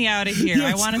 get me out of here.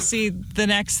 Yes. I want to see the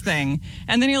next thing.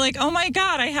 And then you're like, oh my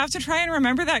God, I have to try and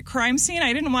remember that crime scene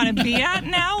I didn't want to be at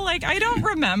now. Like, I don't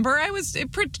remember. I was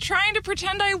trying to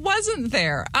pretend I wasn't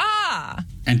there.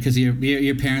 And because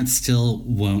your parents still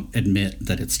won't admit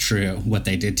that it's true what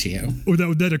they did to you. Or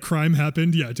that a crime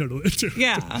happened. Yeah, totally.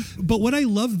 Yeah. But what I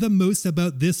love the most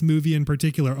about this movie in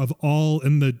particular of all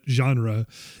in the genre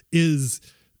is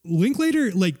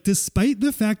Linklater, like, despite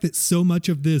the fact that so much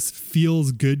of this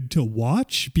feels good to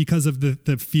watch because of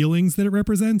the feelings that it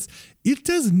represents, it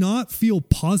does not feel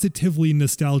positively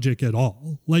nostalgic at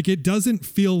all. Like, it doesn't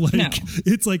feel like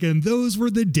it's like, and those were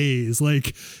the days.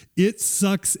 Like, it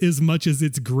sucks as much as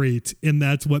it's great. And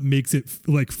that's what makes it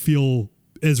like feel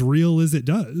as real as it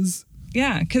does.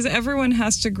 Yeah, because everyone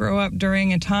has to grow up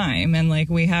during a time and like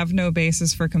we have no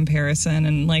basis for comparison.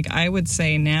 And like I would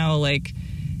say now, like,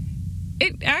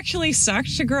 it actually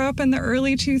sucked to grow up in the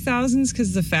early 2000s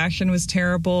because the fashion was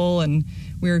terrible and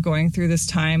we were going through this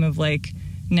time of like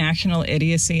national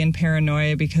idiocy and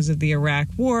paranoia because of the Iraq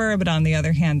war. But on the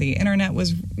other hand, the internet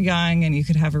was young and you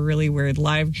could have a really weird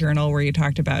live journal where you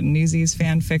talked about Newsies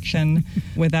fan fiction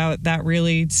without that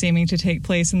really seeming to take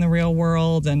place in the real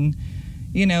world. And,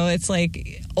 you know, it's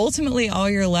like ultimately all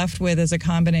you're left with is a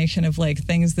combination of like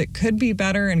things that could be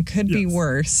better and could be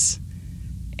worse.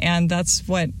 And that's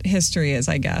what history is,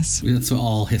 I guess. That's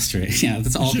all history. Yeah,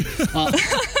 that's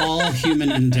all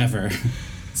human endeavor.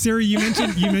 Sarah, you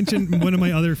mentioned one of my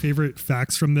other favorite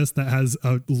facts from this that has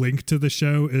a link to the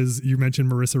show is you mentioned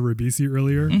Marissa Ribisi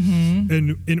earlier. Mm-hmm.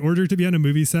 And in order to be on a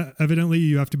movie set, evidently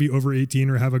you have to be over 18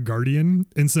 or have a guardian.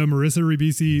 And so Marissa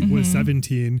Ribisi was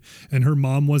 17 and her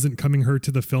mom wasn't coming her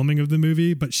to the filming of the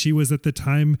movie, but she was at the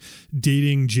time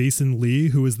dating Jason Lee,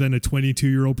 who was then a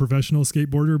 22-year-old professional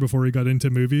skateboarder before he got into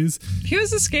movies. He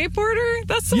was a skateboarder?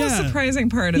 That's the most surprising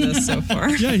part of this so far.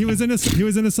 Yeah, he was in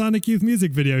a Sonic Youth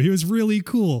music video. He was really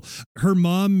cool. Her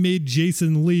mom made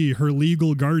Jason Lee her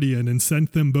legal guardian and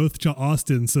sent them both to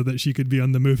Austin so that she could be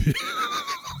on the movie.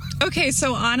 Okay,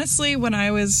 so honestly, when I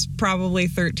was probably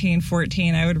 13,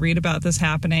 14, I would read about this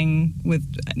happening with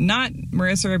not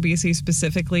Marissa Ribisi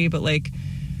specifically, but like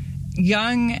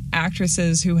young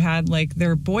actresses who had like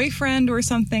their boyfriend or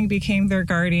something became their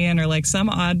guardian or like some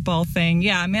oddball thing.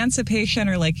 Yeah, emancipation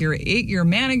or like your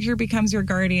manager becomes your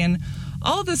guardian.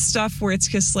 All this stuff where it's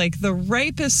just like the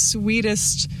ripest,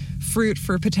 sweetest fruit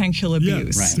for potential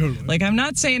abuse. Yeah, right. Totally. Like, I'm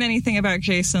not saying anything about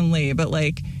Jason Lee, but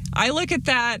like, I look at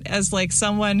that as like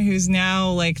someone who's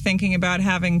now like thinking about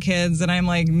having kids and I'm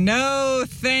like, no,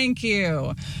 thank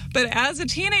you. But as a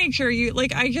teenager,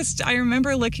 I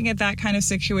remember looking at that kind of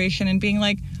situation and being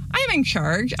like, I'm in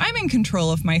charge. I'm in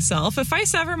control of myself. If I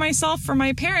sever myself from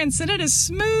my parents, then it is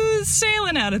smooth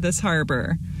sailing out of this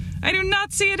harbor. I do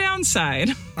not see a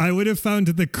downside. I would have found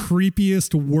the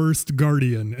creepiest, worst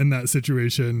guardian in that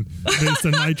situation based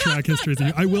on my track history.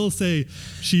 I will say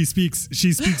she speaks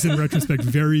in retrospect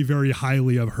very, very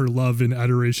highly of her love and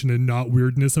adoration and not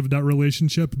weirdness of that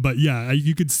relationship. But yeah,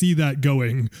 you could see that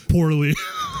going poorly.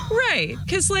 Right.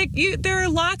 Because like there are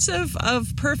lots of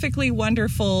perfectly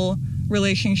wonderful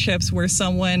relationships where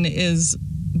someone is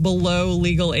below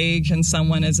legal age and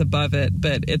someone is above it.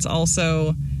 But it's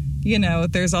also... you know,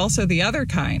 there's also the other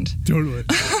kind. Totally.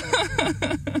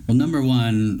 Well, number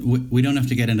one, we don't have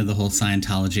to get into the whole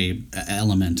Scientology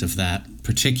element of that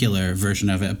particular version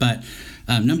of it. But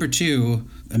number two,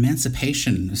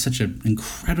 emancipation is such an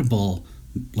incredible,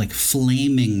 like,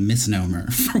 flaming misnomer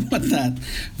for what that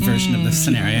version of the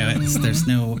scenario is. There's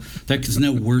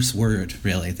no worse word,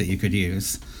 really, that you could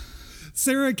use.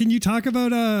 Sarah, can you talk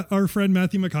about our friend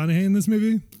Matthew McConaughey in this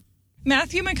movie?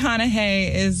 Matthew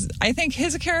McConaughey is, I think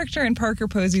his character and Parker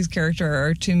Posey's character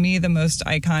are, to me, the most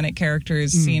iconic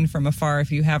characters seen from afar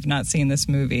if you have not seen this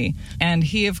movie. And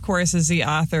he, of course, is the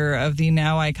author of the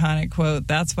now iconic quote,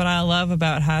 "That's what I love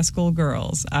about high school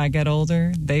girls. I get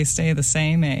older, they stay the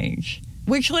same age."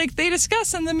 Which, like, they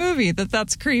discuss in the movie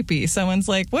that's creepy. Someone's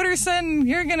like, "Wooderson,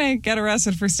 you're going to get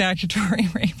arrested for statutory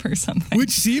rape or something."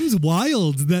 Which seems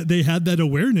wild that they had that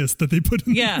awareness that they put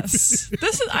in Yes.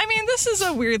 This is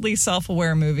a weirdly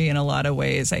self-aware movie in a lot of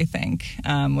ways, I think,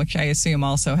 which I assume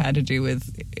also had to do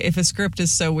with, if a script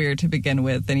is so weird to begin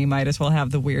with, then you might as well have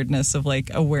the weirdness of,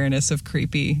 like, awareness of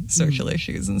creepy social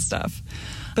issues and stuff.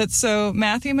 But so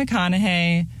Matthew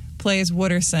McConaughey plays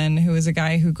Wooderson, who is a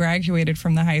guy who graduated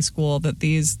from the high school that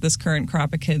this current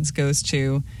crop of kids goes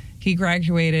to. He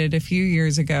graduated a few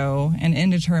years ago, an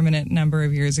indeterminate number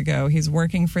of years ago. He's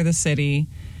working for the city,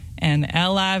 and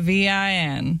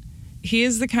LIVIN. He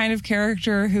is the kind of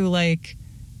character who, like,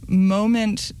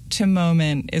 moment to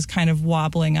moment is kind of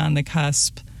wobbling on the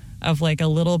cusp of, like, a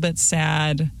little bit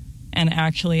sad and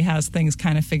actually has things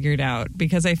kind of figured out.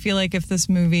 Because I feel like if this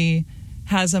movie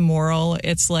has a moral,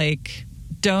 it's like,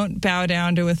 don't bow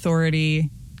down to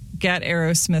authority, get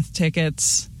Aerosmith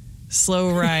tickets, slow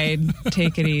ride,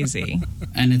 take it easy.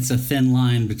 And it's a thin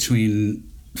line between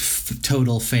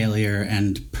total failure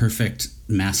and perfect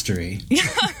mastery.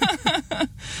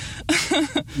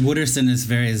 Wooderson is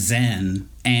very zen,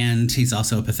 and he's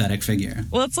also a pathetic figure.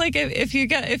 Well, it's like if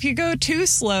you go too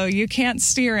slow, you can't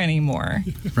steer anymore.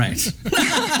 Right.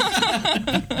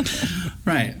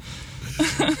 Right.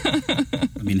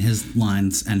 I mean, his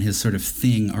lines and his sort of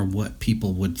thing are what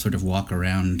people would sort of walk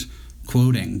around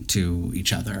quoting to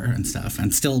each other and stuff.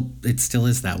 And it still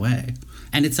is that way.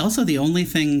 And it's also the only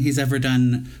thing he's ever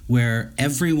done where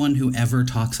everyone who ever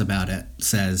talks about it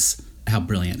says how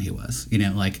brilliant he was. You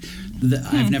know, like,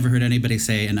 I've never heard anybody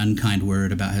say an unkind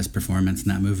word about his performance in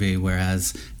that movie,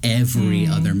 whereas every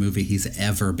other movie he's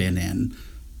ever been in,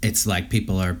 it's like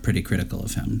people are pretty critical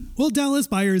of him. Well, Dallas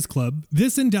Buyers Club.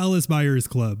 This and Dallas Buyers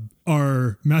Club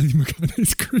are Matthew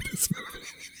McConaughey's greatest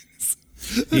movies.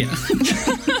 Yeah.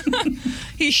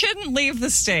 He shouldn't leave the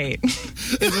state,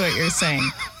 is what you're saying.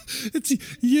 It's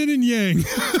yin and yang.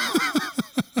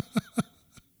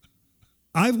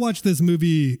 I've watched this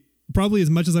movie probably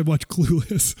as much as I've watched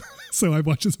Clueless. So I've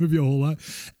watched this movie a whole lot.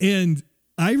 And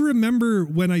I remember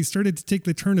when I started to take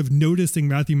the turn of noticing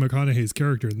Matthew McConaughey's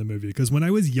character in the movie, because when I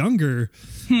was younger,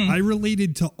 I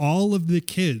related to all of the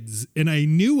kids, and I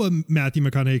knew a Matthew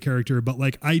McConaughey character, but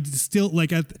like I still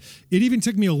like it even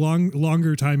took me a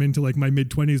longer time into like my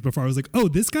mid-20s before I was like, oh,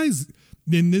 this guy's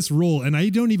in this role, and I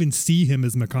don't even see him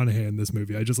as McConaughey in this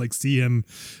movie. I just like see him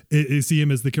as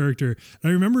the character. And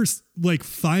I remember like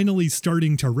finally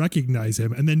starting to recognize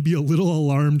him, and then be a little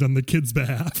alarmed on the kid's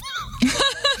behalf.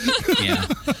 Yeah.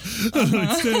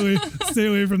 Like, stay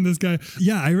away from this guy.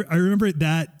 Yeah, I remember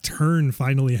that turn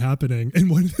finally happening.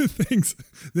 And one of the things,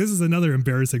 this is another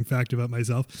embarrassing fact about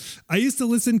myself. I used to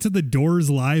listen to the Doors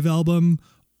live album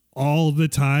all the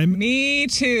time. Me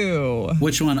too.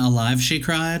 Which one? Alive She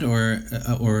Cried or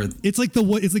it's like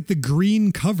the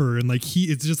green cover, and like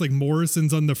it's just like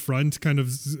Morrison's on the front kind of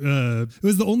it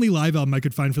was the only live album I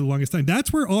could find for the longest time.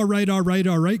 That's where All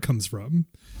Right comes from.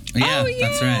 Yeah, oh, yeah,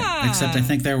 that's right. Except I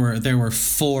think there were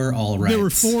 4 All Rights. There were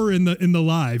 4 in the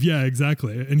live. Yeah,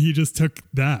 exactly. And he just took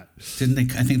that. Didn't they?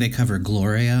 I think they cover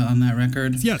Gloria on that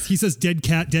record. Yes, he says dead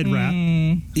cat, dead rat.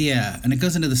 Yeah, and it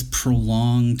goes into this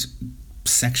prolonged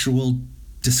sexual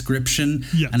description.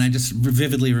 Yes. And I just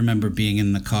vividly remember being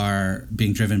in the car,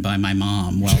 being driven by my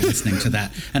mom while listening to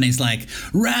that. And he's like,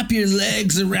 "Wrap your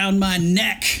legs around my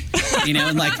neck," you know,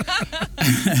 and like.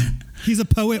 He's a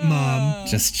poet, Mom.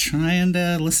 Just trying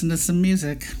to listen to some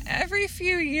music. Every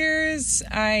few years,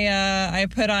 I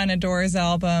put on a Doors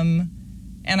album,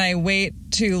 and I wait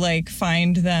to like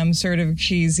find them sort of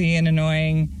cheesy and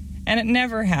annoying, and it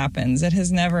never happens. It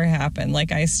has never happened.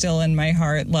 Like, I still in my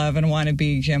heart love and want to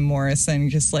be Jim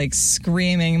Morrison, just like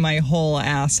screaming my whole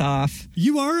ass off.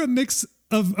 You are a mix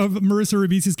of Marissa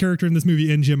Ribisi's character in this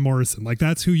movie and Jim Morrison. Like,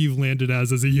 that's who you've landed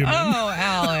as a human. Oh,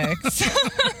 Alex.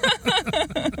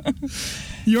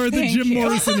 You're the Thank Jim you.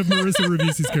 Morrison of Marissa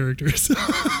Ribisi's characters.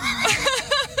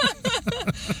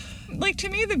 Like, to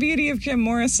me, the beauty of Jim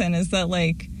Morrison is that,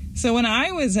 like, so when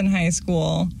I was in high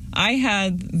school, I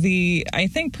had the, I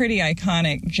think, pretty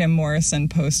iconic Jim Morrison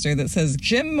poster that says,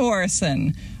 "Jim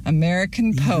Morrison,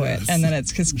 American poet." Yes. And then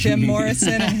it's because Jim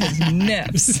Morrison and his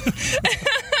nips.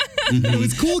 It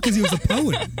was cool because he was a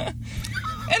poet. And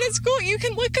it's cool. You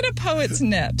can look at a poet's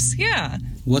nips. Yeah.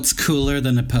 What's cooler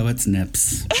than a poet's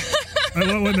nips? I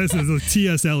love when this is a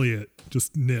T.S. Eliot,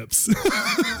 just nips.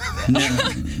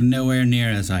 Nowhere near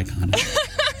as iconic.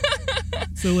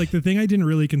 So like the thing I didn't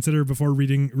really consider before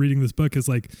reading this book is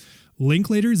like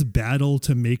Linklater's battle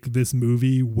to make this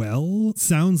movie well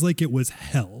sounds like it was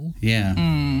hell. Yeah.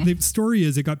 The story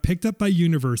is it got picked up by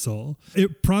Universal.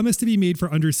 It promised to be made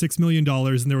for under $6 million.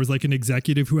 And there was like an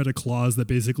executive who had a clause that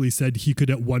basically said he could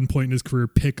at one point in his career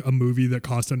pick a movie that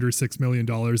cost under $6 million.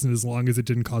 And as long as it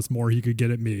didn't cost more, he could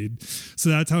get it made. So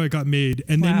that's how it got made.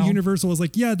 And then Universal was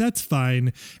like, yeah, that's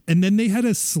fine. And then they had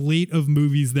a slate of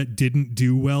movies that didn't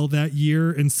do well that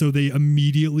year. And so they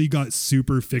immediately got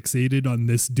super fixated on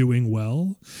this doing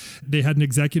well. They had an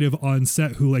executive on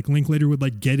set who like Linklater would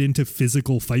like get into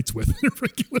physical fights with on a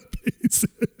regular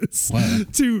basis. Wow.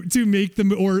 to make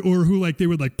them or who like they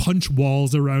would like punch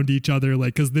walls around each other,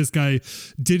 like because this guy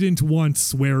didn't want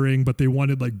swearing but they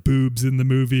wanted like boobs in the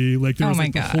movie, like there was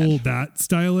like the whole that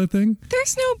style of thing.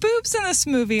 There's no boobs in this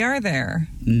movie, are there?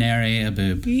 Nary a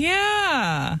boob.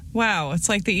 Yeah. Wow, it's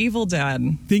like The Evil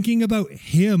Dead. Thinking about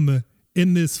him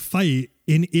in this fight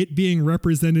and it being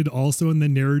represented also in the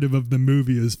narrative of the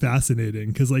movie is fascinating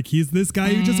because like he's this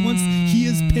guy who just wants, he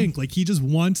is pink, like he just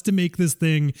wants to make this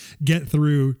thing get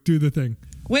through, do the thing.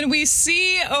 When we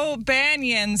see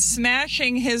O'Banion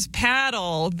smashing his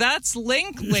paddle, that's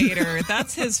Linklater.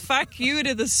 That's his fuck you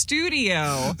to the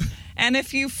studio. And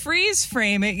if you freeze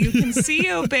frame it, you can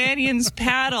see O'Banion's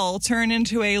paddle turn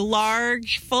into a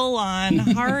large, full-on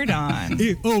hard-on.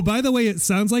 Oh, by the way, it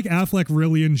sounds like Affleck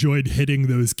really enjoyed hitting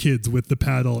those kids with the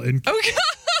paddle and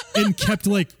and kept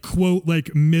like, quote,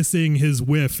 like missing his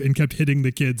whiff and kept hitting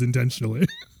the kids intentionally.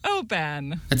 Oh,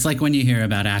 Ben. It's like when you hear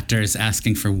about actors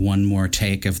asking for one more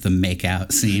take of the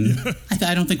makeout scene.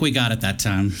 I don't think we got it that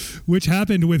time. Which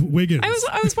happened with Wiggins.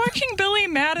 I was watching Billy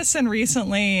Madison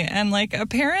recently, and like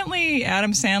apparently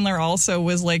Adam Sandler also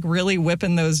was like really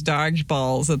whipping those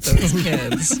dodgeballs at those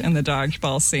kids in the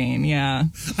dodgeball scene. Yeah.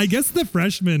 I guess the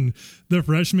freshman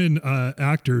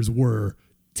actors were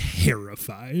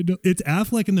terrified. It's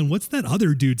Affleck, and then what's that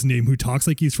other dude's name who talks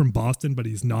like he's from Boston but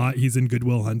he's not? He's in Good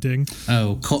Will Hunting.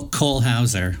 Oh, Cole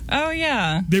Hauser. Oh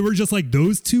yeah. They were just like,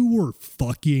 those two were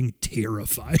fucking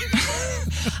terrified.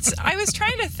 I was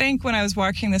trying to think when I was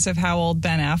watching this of how old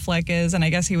Ben Affleck is, and I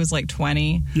guess he was like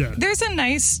 20. Yeah. There's a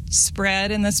nice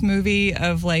spread in this movie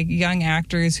of like young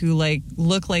actors who like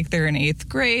look like they're in 8th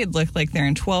grade, look like they're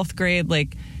in 12th grade,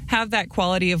 like have that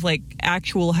quality of like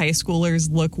actual high schoolers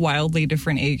look wildly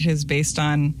different ages based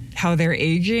on how they're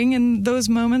aging in those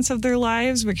moments of their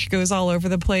lives, which goes all over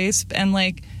the place. And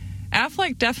like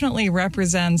Affleck definitely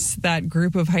represents that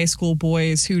group of high school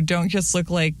boys who don't just look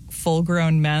like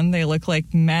full-grown men. They look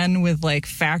like men with like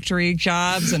factory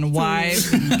jobs and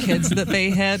wives and kids that they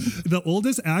hit. The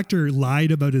oldest actor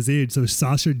lied about his age. So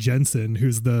Sasha Jensen,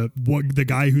 who's the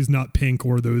guy who's not Pink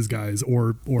or those guys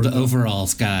or the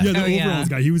overalls guy. Yeah, the overalls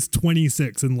guy. He was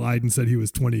 26 and lied and said he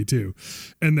was 22.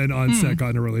 And then on set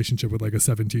got in a relationship with like a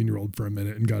 17-year-old for a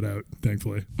minute and got out,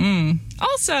 thankfully.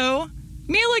 Also,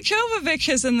 Mila Jovovich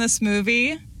is in this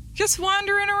movie, just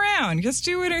wandering around, just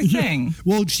doing her thing.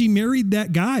 Well, she married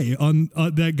that guy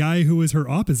that guy who was her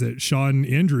opposite, Sean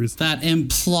Andrews. That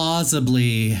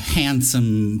implausibly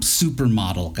handsome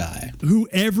supermodel guy. Who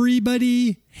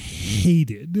everybody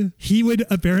hated. He would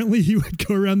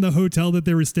go around the hotel that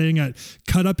they were staying at,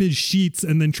 cut up his sheets,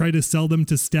 and then try to sell them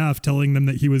to staff, telling them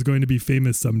that he was going to be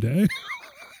famous someday.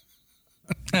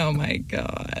 Oh my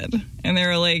God. And they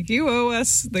were like, you owe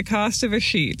us the cost of a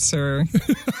sheet, sir.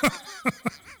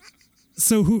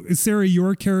 So Sarah,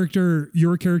 your character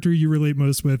you relate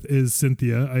most with is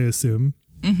Cynthia, I assume.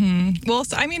 Mm-hmm. Well,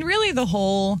 I mean, really the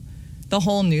whole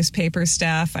newspaper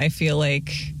staff, I feel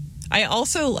like.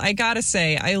 I gotta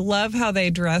say, I love how they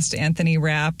dressed Anthony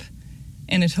Rapp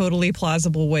in a totally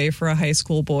plausible way for a high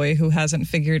school boy who hasn't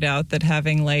figured out that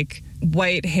having like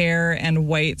white hair and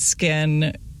white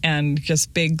skin and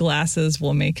just big glasses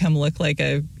will make him look like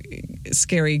a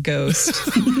scary ghost.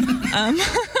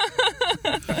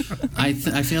 I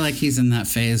feel like he's in that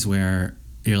phase where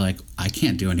you're like, I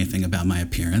can't do anything about my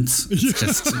appearance. It's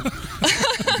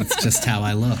just how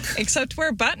I look. Except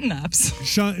wear button-ups.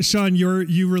 Sean,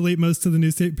 you relate most to the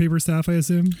newspaper staff, I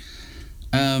assume?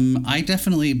 I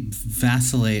definitely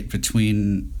vacillate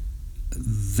between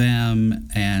them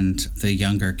and the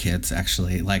younger kids,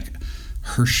 actually. Like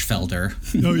Hirschfelder.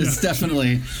 Oh, yeah. It's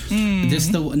definitely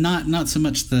just not so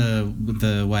much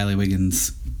the Wiley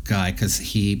Wiggins guy, because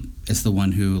he is the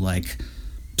one who like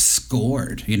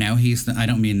scored, you know. I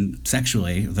don't mean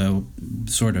sexually, though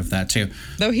sort of that too,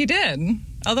 though he did,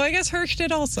 although I guess Hirsch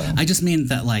did also. I just mean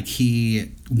that like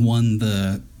he won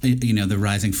the the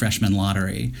rising freshman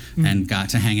lottery and got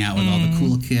to hang out with all the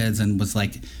cool kids and was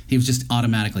like, he was just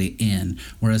automatically in.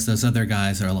 Whereas those other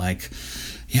guys are like,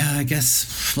 yeah, I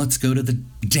guess let's go to the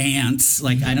dance.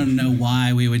 Like, I don't know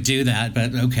why we would do that,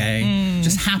 but okay.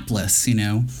 Just hapless,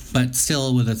 but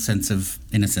still with a sense of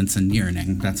innocence and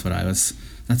yearning. That's what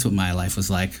my life was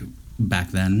like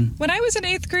back then. When I was in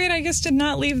 8th grade, I just did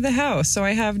not leave the house. So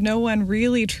I have no one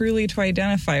really, truly to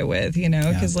identify with,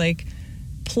 because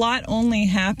plot only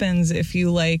happens if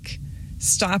you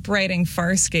stop writing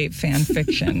Farscape fan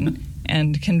fiction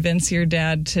and convince your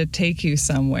dad to take you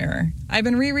somewhere. I've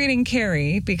been rereading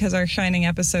Carrie because our Shining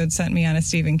episode sent me on a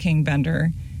Stephen King bender.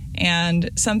 And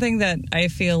something that I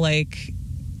feel like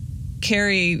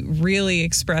Carrie really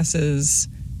expresses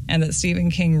and that Stephen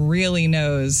King really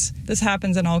knows, this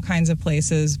happens in all kinds of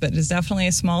places, but it's definitely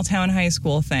a small town high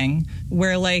school thing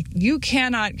where you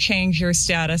cannot change your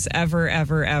status ever,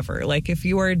 ever, ever. If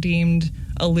you are deemed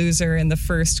a loser in the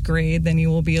 1st grade, then you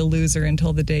will be a loser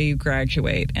until the day you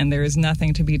graduate, and there is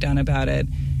nothing to be done about it.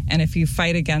 And if you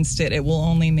fight against it, it will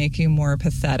only make you more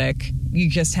pathetic. You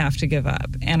just have to give up.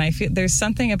 And I feel there's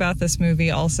something about this movie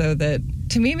also that,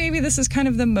 to me, maybe this is kind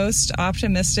of the most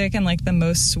optimistic and the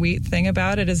most sweet thing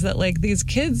about it, is that these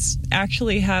kids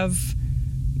actually have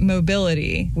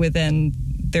mobility within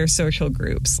their social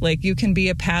groups. You can be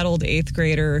a paddled 8th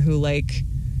grader who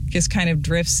just kind of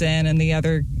drifts in, and the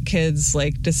other kids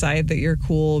decide that you're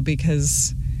cool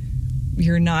because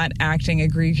you're not acting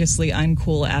egregiously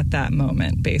uncool at that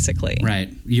moment, basically. Right.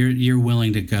 You're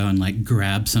willing to go and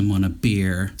grab someone a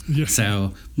beer. Yeah.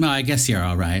 So, well, I guess you're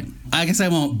all right. I guess I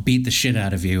won't beat the shit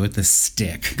out of you with a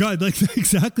stick. God,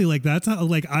 exactly. That's how,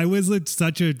 I was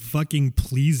such a fucking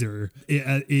pleaser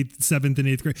at 7th and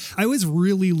 8th grade. I was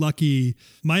really lucky.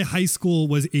 My high school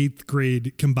was 8th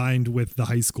grade combined with the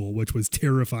high school, which was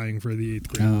terrifying for the 8th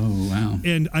grade. Oh, wow.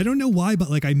 And I don't know why,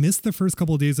 but I missed the first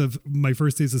couple of days of my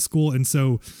first days of school. And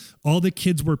so all the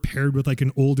kids were paired with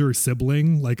an older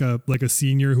sibling, like a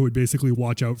senior who would basically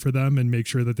watch out for them and make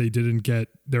sure that they didn't get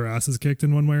their asses kicked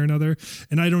in one way or another.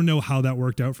 And I don't know how that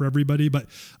worked out for everybody, but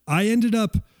I ended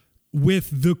up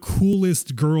with the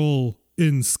coolest girl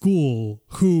in school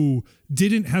who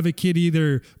didn't have a kid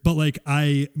either, but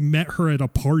I met her at a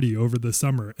party over the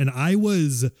summer, and I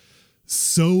was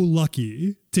so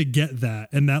lucky to get that,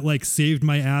 and that saved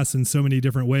my ass in so many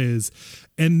different ways.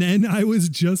 And then I was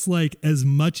just as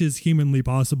much as humanly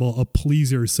possible a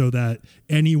pleaser so that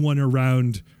anyone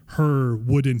around her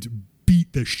wouldn't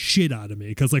beat the shit out of me,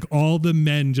 because all the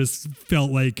men just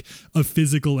felt like a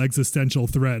physical existential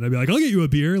threat. I'd be like, I'll get you a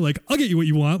beer, I'll get you what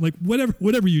you want,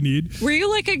 whatever you need. Were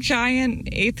you a giant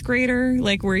 8th grader?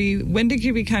 When did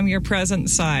you become your present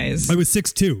size? I was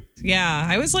 6'2". Yeah,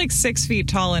 I was 6 feet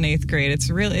tall in 8th grade.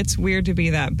 It's weird to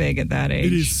be that big at that age.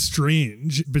 It is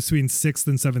strange. Between 6th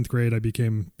and 7th grade, I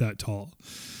became that tall.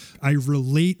 I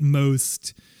relate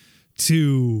most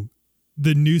to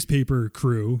the newspaper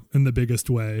crew in the biggest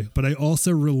way, but I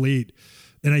also relate,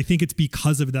 and I think it's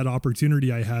because of that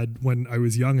opportunity I had when I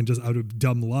was young and just out of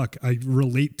dumb luck, I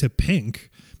relate to Pink,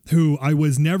 who I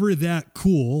was never that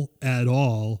cool at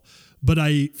all, but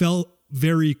I felt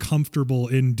very comfortable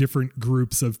in different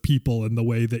groups of people in the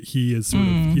way that he is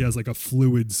he has a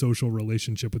fluid social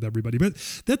relationship with everybody. But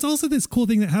that's also this cool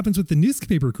thing that happens with the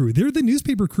newspaper crew. They're the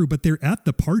newspaper crew, but they're at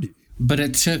the party. But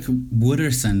it took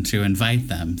Wooderson to invite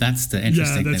them. That's the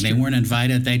interesting thing. They weren't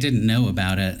invited. They didn't know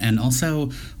about it. And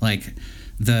also,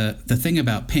 the thing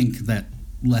about Pink that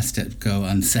lest it go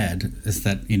unsaid is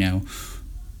that,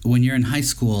 when you're in high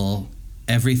school,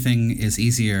 everything is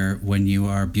easier when you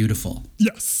are beautiful.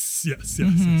 Yes.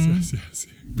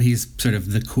 He's sort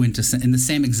of the quintessence, in the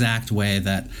same exact way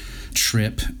that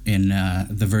Trip in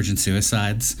The Virgin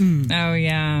Suicides. Oh,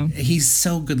 yeah. He's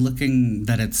so good looking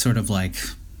that it's sort of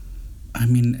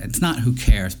it's not who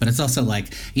cares, but it's also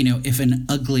if an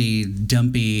ugly,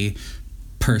 dumpy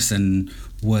person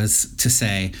was to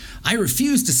say, I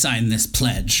refuse to sign this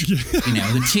pledge,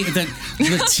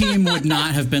 the team would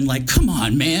not have been come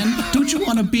on, man, don't you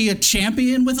want to be a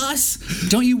champion with us?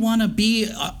 Don't you want to be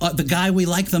the guy we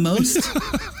like the most?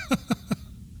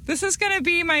 This is going to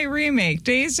be my remake,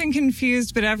 Dazed and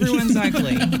Confused, but everyone's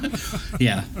ugly.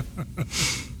 Yeah.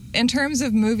 In terms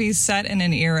of movies set in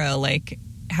an era,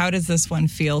 how does this one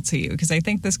feel to you? Because I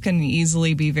think this can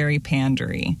easily be very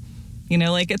pandery.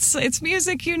 It's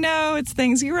music, it's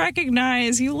things you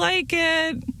recognize, you like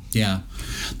it. Yeah.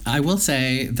 I will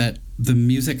say that the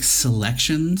music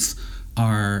selections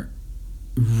are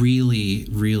really,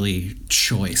 really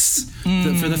choice.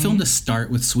 For the film to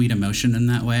start with Sweet Emotion in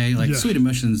that way, like Sweet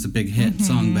Emotion is a big hit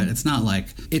song, but it's not like,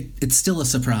 it's still a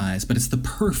surprise, but it's the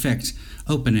perfect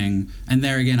opening. And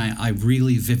there again, I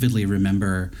really vividly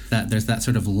remember that there's that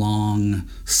sort of long,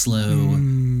 slow,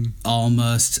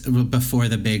 almost before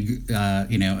the big,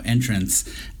 entrance.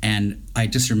 And I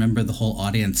just remember the whole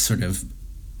audience sort of,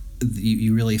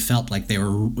 you really felt like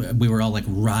we were all like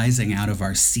rising out of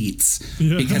our seats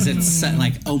because it's set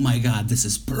like, oh my God, this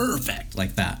is perfect,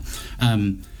 like that.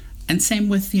 And same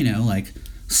with, like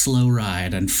Slow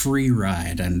Ride and Free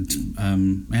Ride and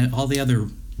all the other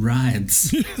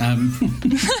rides.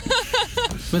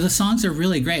 But the songs are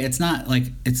really great. It's not like,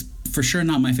 it's for sure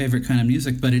not my favorite kind of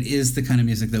music, but it is the kind of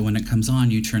music that when it comes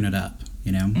on, you turn it up.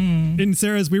 And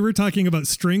Sarah, as we were talking about,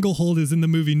 Stranglehold is in the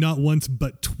movie not once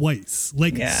but twice.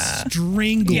 Like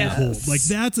Stranglehold, like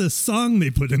that's a song they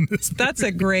put in this movie. That's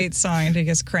a great song to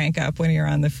just crank up when you're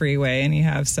on the freeway and you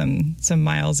have some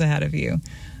miles ahead of you.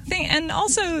 And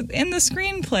also in the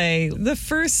screenplay, the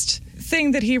first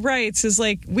thing that he writes is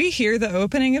like, we hear the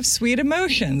opening of Sweet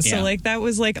Emotion. So like that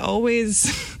was like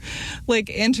always like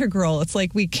integral. It's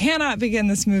like, we cannot begin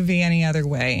this movie any other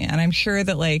way. And I'm sure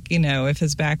that like, if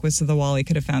his back was to the wall, he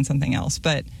could have found something else.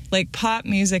 But like pop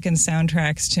music and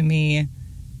soundtracks, to me,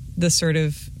 the sort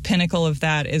of pinnacle of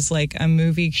that is like a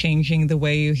movie changing the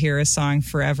way you hear a song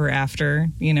forever after.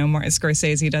 Martin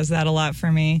Scorsese does that a lot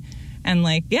for me. And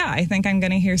like, I think I'm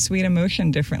going to hear Sweet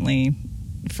Emotion differently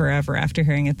forever after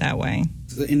hearing it that way.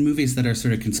 In movies that are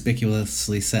sort of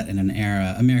conspicuously set in an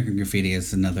era, American Graffiti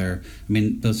is another. I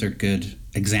mean, those are good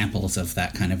examples of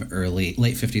that kind of late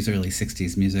 50s, early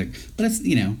 60s music. But it's,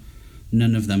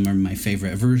 none of them are my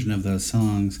favorite version of those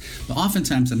songs. But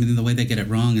oftentimes, I mean, the way they get it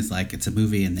wrong is like it's a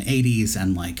movie in the 80s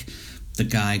and like the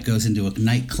guy goes into a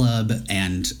nightclub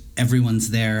and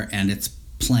everyone's there and it's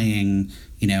playing,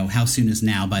 How Soon Is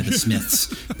Now by the Smiths,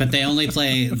 but they only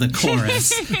play the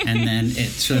chorus and then it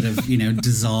sort of,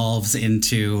 dissolves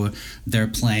into they're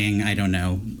playing, I don't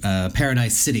know,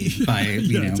 Paradise City by,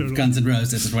 totally. Guns N'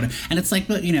 Roses or whatever. And it's like,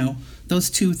 but, those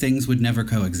two things would never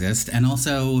coexist. And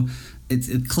also,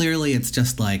 clearly it's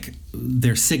just like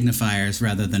they're signifiers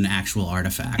rather than actual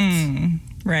artifacts.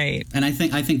 Right. And I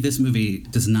think this movie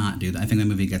does not do that. I think the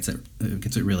movie gets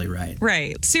it really right.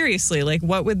 Right. Seriously, like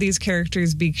what would these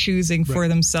characters be choosing for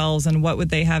themselves and what would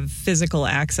they have physical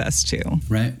access to?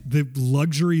 Right. The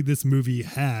luxury this movie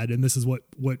had, and this is what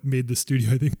made the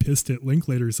studio, I think, pissed at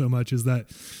Linklater so much, is that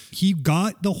he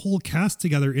got the whole cast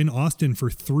together in Austin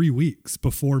for 3 weeks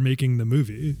before making the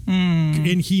movie.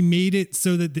 And he made it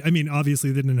so that,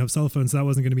 obviously they didn't have cell phones, so that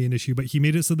wasn't going to be an issue, but he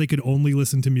made it so they could only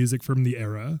listen to music from the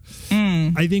era.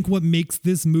 I think what makes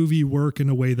this movie work in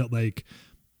a way that like,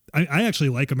 I actually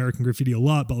like American Graffiti a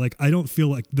lot, but like, I don't feel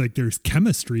like there's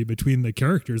chemistry between the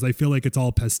characters. I feel like it's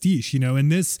all pastiche,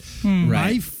 and this,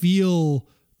 I feel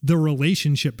the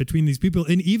relationship between these people.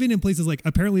 And even in places like,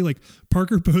 apparently like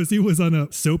Parker Posey was on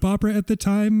a soap opera at the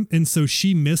time. And so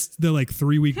she missed the like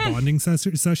 3-week bonding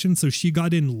session. So she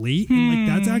got in late and like,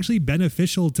 that's actually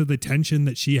beneficial to the tension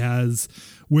that she has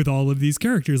with all of these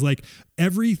characters. Like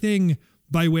everything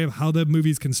by way of how the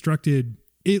movie's constructed,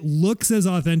 it looks as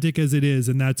authentic as it is.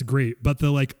 And that's great. But the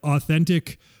like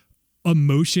authentic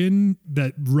emotion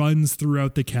that runs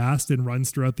throughout the cast and runs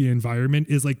throughout the environment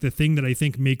is like the thing that I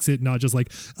think makes it not just like,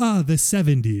 the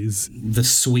 70s. The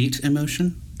sweet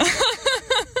emotion.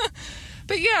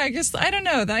 But yeah, I don't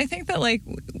know. I think that like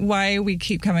why we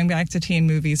keep coming back to teen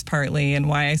movies partly and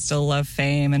why I still love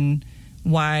Fame and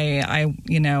why I,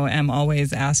 am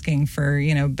always asking for,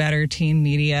 better teen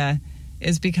media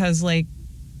is because like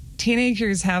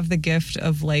teenagers have the gift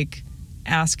of like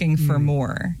asking for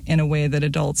more in a way that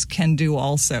adults can do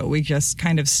also. We just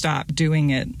kind of stop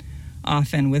doing it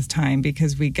often with time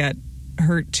because we get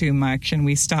hurt too much and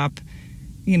we stop,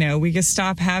 we just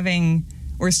stop having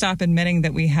or stop admitting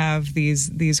that we have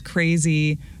these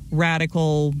crazy,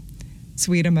 radical,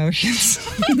 sweet emotions.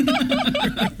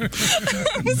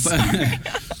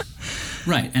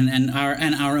 Right, and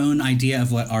our own idea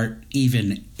of what art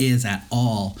even is at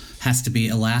all has to be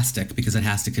elastic because it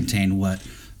has to contain what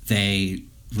they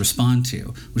respond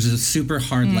to, which is a super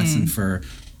hard lesson for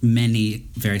many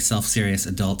very self-serious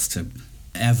adults to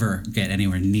ever get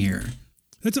anywhere near.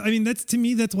 That's to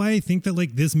me, that's why I think that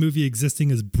like this movie existing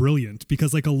is brilliant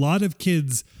because like a lot of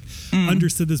kids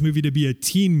understood this movie to be a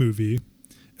teen movie.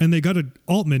 And they got an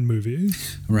Altman movie.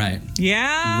 Right.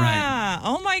 Yeah. Right.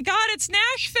 Oh my God, it's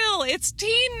Nashville. It's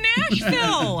teen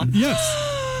Nashville.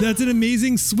 Yes. That's an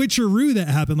amazing switcheroo that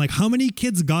happened. Like, how many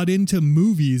kids got into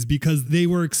movies because they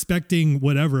were expecting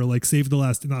whatever, like Save the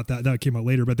Last, not that came out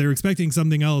later, but they were expecting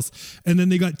something else. And then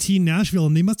they got Teen Nashville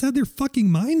and they must have had their fucking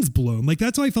minds blown. Like,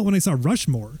 that's how I felt when I saw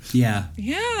Rushmore. Yeah.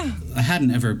 Yeah. I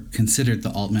hadn't ever considered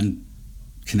the Altman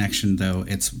connection, though.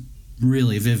 It's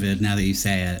really vivid now that you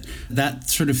say it. That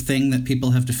sort of thing that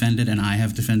people have defended and I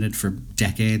have defended for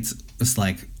decades, it's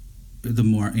like, the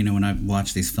more, when I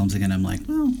watch these films again, I'm like,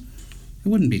 well, it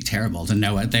wouldn't be terrible to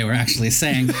know what they were actually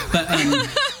saying. But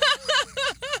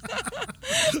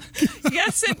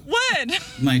yes, it would.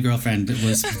 My girlfriend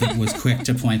was quick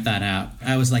to point that out.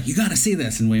 I was like, you got to see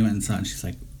this. And we went and saw it. And she's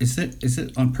like, is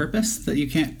it on purpose that you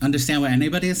can't understand what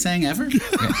anybody is saying ever?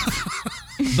 Yeah.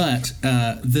 But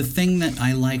the thing that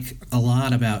I like a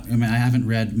lot about, I haven't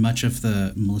read much of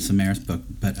the Melissa Maris book,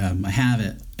 but I have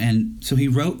it. And so he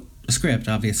wrote a script,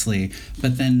 obviously,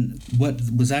 but then what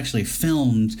was actually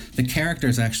filmed, the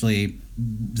characters actually,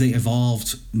 they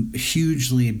evolved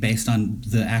hugely based on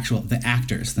the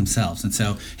actors themselves. And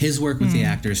so his work with the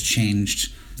actors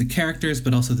changed the characters,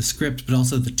 but also the script, but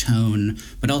also the tone,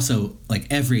 but also like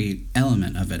every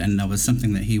element of it. And that was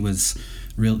something that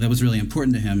that was really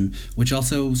important to him, which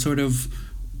also sort of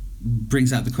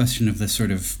brings out the question of the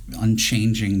sort of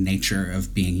unchanging nature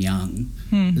of being young.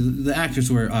 The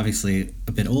actors were obviously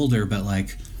a bit older, but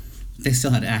like they still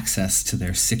had access to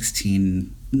their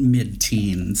 16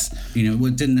 mid-teens.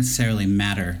 It didn't necessarily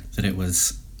matter that it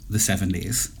was the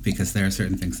 70s, because there are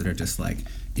certain things that are just like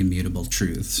immutable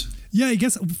truths. Yeah, I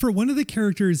guess for one of the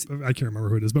characters, I can't remember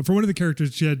who it is, but for one of the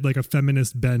characters, she had like a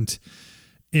feminist bent.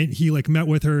 And he like met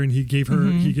with her and he gave her,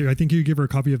 I think he gave her a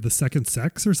copy of The Second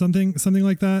Sex or something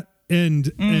like that.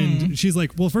 And she's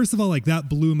like, well, first of all, like that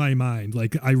blew my mind.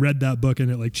 Like I read that book and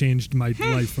it like changed my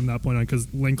life from that point on,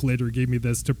 because Linklater gave me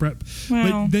this to prep.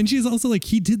 Wow. But then she's also like,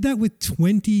 he did that with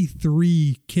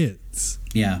 23 kids.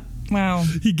 Yeah. Wow.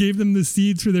 He gave them the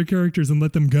seeds for their characters and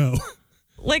let them go.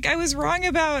 Like, I was wrong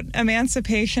about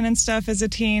emancipation and stuff as a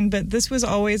teen, but this was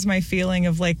always my feeling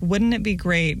of like, wouldn't it be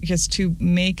great just to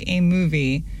make a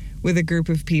movie with a group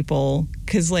of people?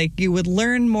 Because like you would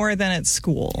learn more than at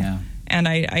school. Yeah. And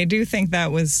I do think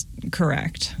that was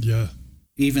correct. Yeah.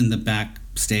 Even the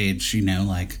backstage,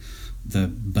 like the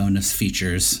bonus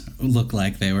features look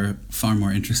like they were far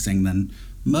more interesting than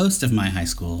most of my high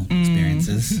school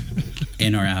experiences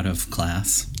in or out of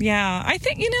class. Yeah. I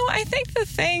think the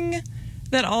thing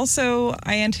that also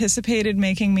I anticipated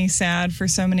making me sad for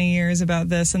so many years about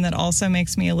this, and that also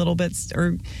makes me a little bit,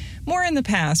 or more in the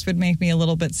past would make me a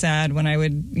little bit sad when I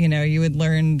would, you would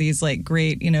learn these like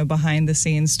great, behind the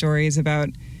scenes stories about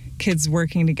kids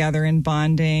working together and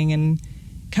bonding and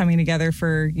coming together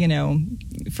for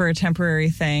a temporary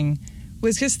thing,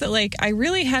 was just that like I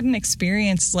really hadn't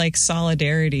experienced like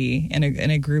solidarity in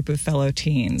a group of fellow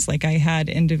teens. Like I had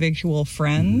individual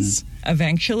friends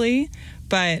eventually,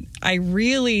 but I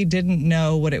really didn't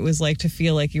know what it was like to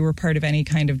feel like you were part of any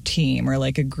kind of team or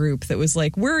like a group that was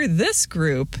like, we're this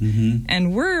group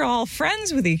and we're all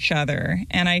friends with each other.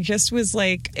 And I just was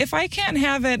like, if I can't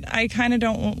have it, I kind of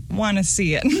don't want to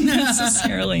see it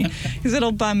necessarily, because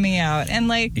it'll bum me out. And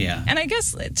like, and I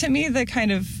guess to me,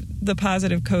 the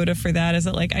positive coda for that is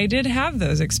that like I did have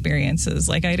those experiences.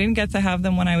 Like I didn't get to have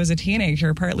them when I was a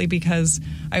teenager, partly because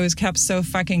I was kept so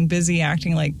fucking busy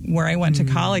acting like where I went to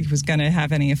college was going to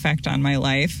have any effect on my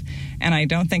life. And I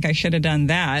don't think I should have done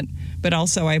that. But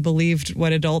also I believed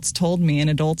what adults told me, and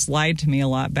adults lied to me a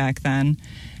lot back then.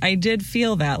 I did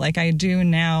feel that. Like I do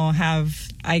now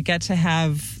I get to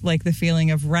have like the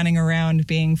feeling of running around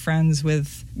being friends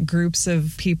with groups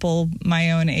of people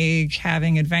my own age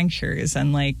having adventures.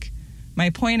 And like my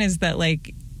point is that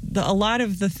like a lot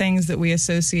of the things that we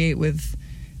associate with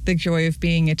the joy of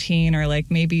being a teen are like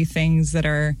maybe things that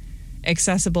are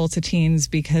accessible to teens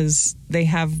because they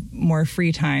have more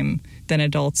free time than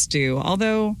adults do.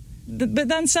 Although, but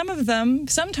then some of them,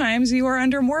 sometimes you are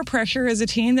under more pressure as a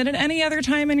teen than at any other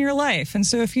time in your life. And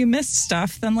so if you missed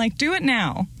stuff, then like do it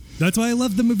now. That's why I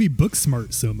love the movie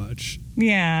Booksmart so much.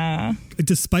 Yeah.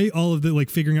 Despite all of the like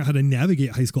figuring out how to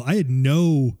navigate high school, I had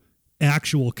no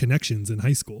actual connections in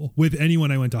high school with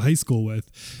anyone I went to high school with.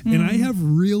 And I have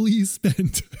really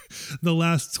spent the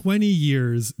last 20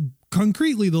 years,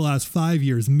 concretely the last 5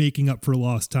 years, making up for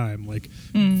lost time, like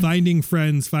finding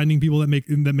friends, finding people that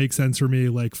make sense for me,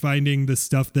 like finding the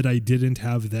stuff that I didn't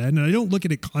have then. And I don't look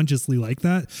at it consciously like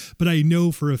that, but I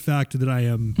know for a fact that I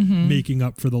am making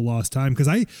up for the lost time.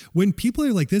 Because when people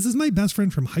are like, this is my best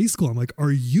friend from high school, I'm like,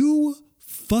 are you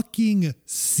fucking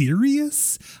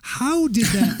serious? How did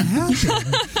that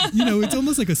happen? It's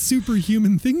almost like a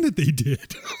superhuman thing that they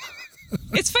did.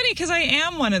 It's funny because I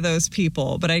am one of those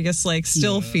people, but I just like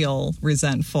still feel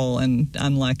resentful and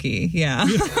unlucky. Yeah.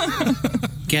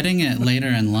 Getting it later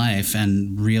in life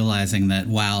and realizing that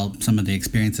while some of the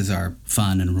experiences are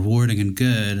fun and rewarding and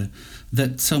good,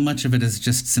 that so much of it is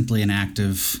just simply an act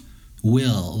of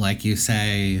will. Like you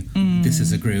say, this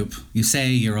is a group. You say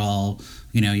you're all,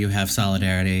 you have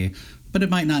solidarity, but it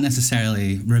might not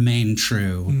necessarily remain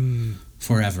true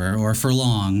forever or for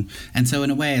long. And so in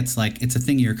a way, it's like it's a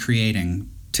thing you're creating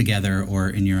together or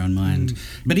in your own mind.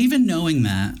 But even knowing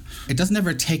that, it doesn't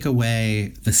ever take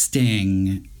away the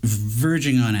sting,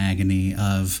 verging on agony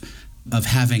of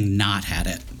having not had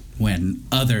it when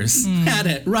others had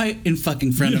it right in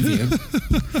fucking front of you.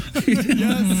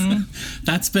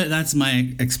 That's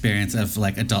my experience of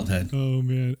like adulthood. Oh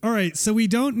man. All right, so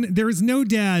there is no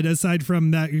dad aside from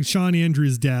that Sean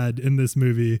Andrews' dad in this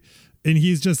movie. And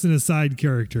he's just an aside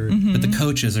character. But the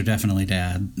coaches are definitely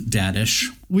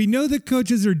daddish. We know that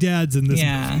coaches are dads in this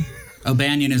movie.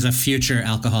 O'Banion is a future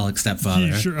alcoholic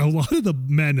stepfather. Sure, a lot of the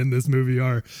men in this movie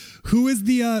are. Who is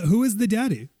the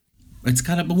daddy? It's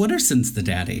got Wooderson's the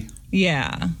daddy.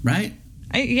 Yeah. Right?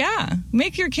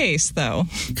 Make your case, though.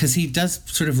 Because he does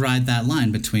sort of ride that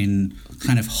line between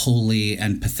kind of holy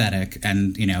and pathetic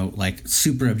and, like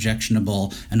super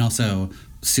objectionable and also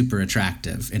super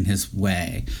attractive in his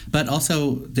way. But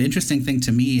also the interesting thing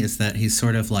to me is that he's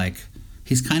sort of like,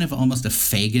 he's kind of almost a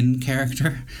Fagin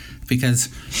character because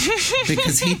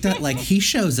he does, like, he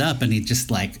shows up and he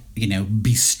just like,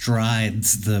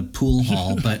 bestrides the pool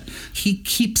hall, but he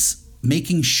keeps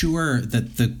making sure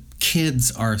that the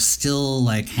kids are still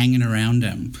like hanging around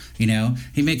him.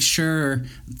 He makes sure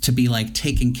to be like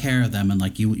taking care of them and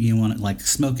like you want to like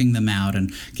smoking them out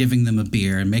and giving them a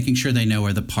beer and making sure they know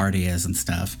where the party is and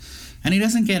stuff. And he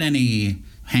doesn't get any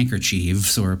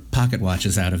handkerchiefs or pocket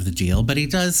watches out of the deal, but he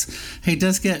does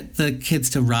get the kids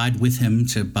to ride with him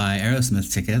to buy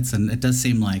Aerosmith tickets, and it does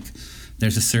seem like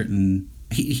there's a certain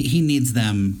he needs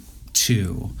them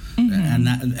too.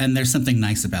 And there's something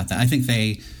nice about that. I think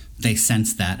they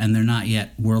sense that, and they're not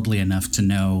yet worldly enough to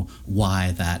know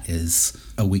why that is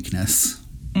a weakness.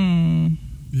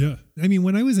 Yeah. I mean,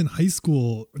 when I was in high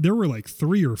school, there were like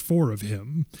 3 or 4 of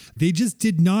him. They just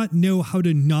did not know how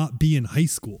to not be in high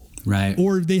school. Right.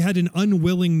 Or they had an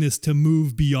unwillingness to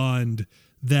move beyond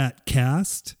that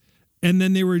cast. And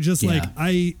then they were just like,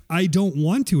 I don't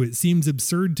want to. It seems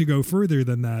absurd to go further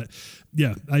than that.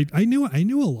 Yeah, I knew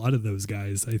a lot of those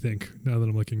guys, I think, now that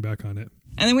I'm looking back on it.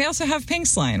 And then we also have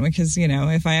Pink's line, which is,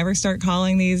 if I ever start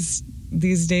calling these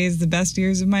days the best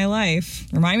years of my life,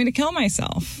 remind me to kill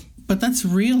myself. But that's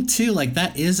real too. Like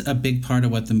that is a big part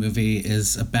of what the movie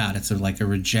is about. It's like a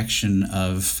rejection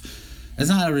of, it's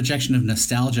not a rejection of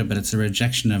nostalgia, but it's a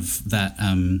rejection of that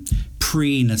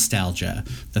pre-nostalgia,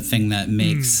 the thing that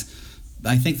makes,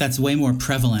 I think that's way more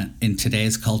prevalent in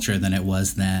today's culture than it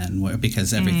was then,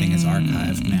 because everything is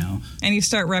archived now. And you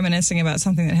start reminiscing about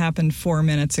something that happened 4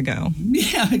 minutes ago.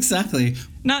 Yeah, exactly.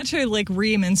 Not to like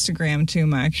ream Instagram too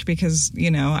much, because,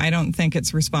 I don't think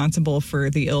it's responsible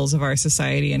for the ills of our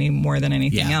society any more than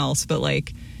anything else. But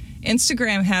like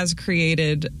Instagram has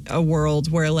created a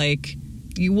world where like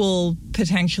you will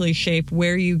potentially shape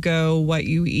where you go, what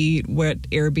you eat, what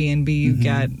Airbnb you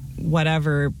get,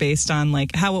 whatever, based on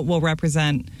like how it will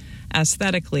represent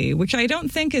aesthetically, which I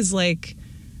don't think is like,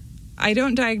 I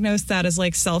don't diagnose that as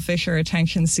like selfish or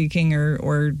attention seeking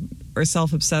or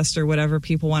self-obsessed or whatever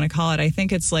people want to call it. I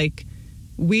think it's like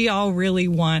we all really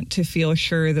want to feel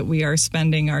sure that we are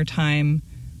spending our time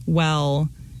well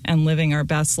and living our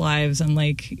best lives and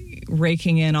like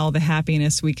raking in all the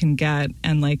happiness we can get,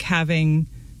 and like having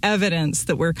evidence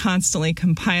that we're constantly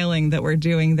compiling that we're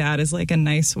doing that is like a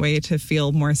nice way to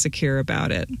feel more secure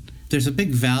about it. There's a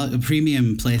big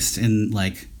premium placed in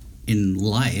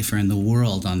life or in the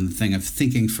world on the thing of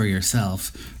thinking for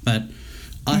yourself. But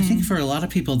I think for a lot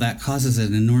of people that causes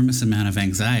an enormous amount of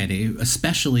anxiety,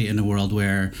 especially in a world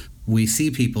where we see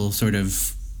people sort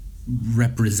of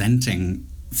representing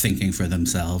thinking for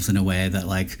themselves in a way that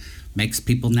like makes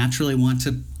people naturally want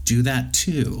to do that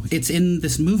too. It's in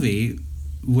this movie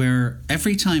where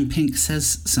every time Pink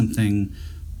says something,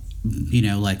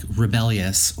 like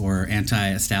rebellious or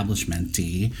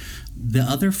anti-establishment-y, the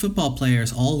other football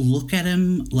players all look at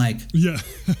him like,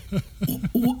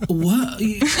 what?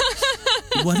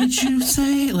 What did you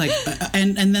say? Like,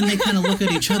 and then they kind of look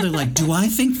at each other like, do I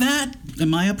think that?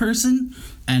 Am I a person?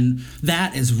 And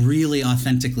that is really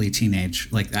authentically teenage.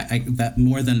 Like that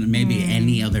more than maybe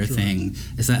any other thing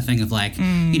is that thing of like,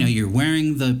 you know, you're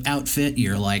wearing the outfit,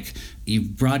 you're like, you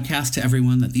broadcast to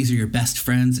everyone that these are your best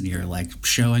friends and you're like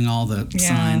showing all the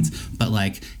signs, but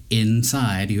like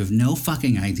inside you have no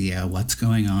fucking idea what's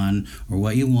going on or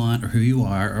what you want or who you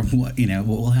are or what, you know,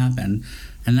 what will happen.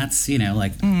 And that's, you know,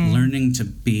 like learning to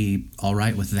be all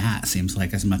right with that seems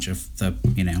like as much of the,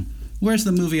 you know, where's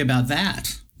the movie about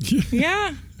that?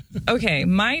 Yeah. Okay,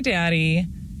 my daddy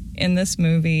in this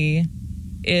movie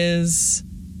is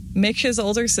Mitch's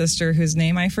older sister, whose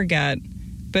name I forget,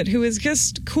 but who is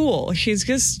just cool.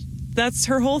 That's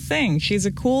her whole thing. She's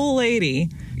a cool lady.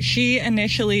 She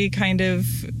initially kind of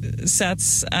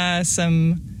sets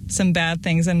some bad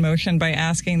things in motion by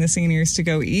asking the seniors to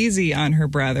go easy on her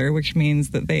brother, which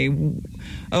means that they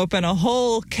open a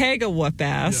whole keg of whoop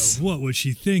ass. Yeah, what was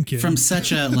she thinking? From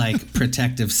such a like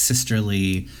protective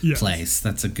sisterly place.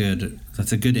 That's a good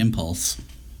impulse.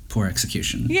 Poor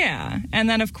execution. Yeah. And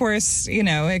then of course, you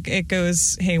know, it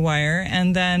goes haywire,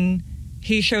 and then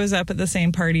he shows up at the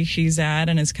same party she's at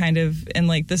and is kind of, and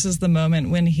like this is the moment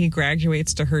when he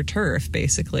graduates to her turf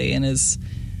basically and is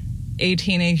a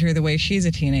teenager the way she's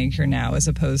a teenager now, as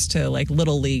opposed to like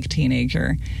little league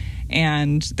teenager.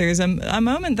 And there's a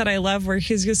moment that I love where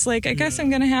she's just like, I guess I'm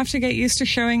gonna have to get used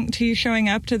to you showing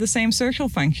up to the same social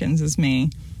functions as me.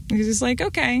 And he's just like,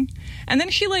 okay. And then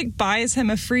she like buys him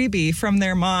a freebie from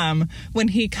their mom when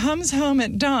he comes home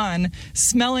at dawn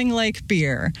smelling like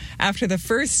beer after the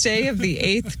first day of the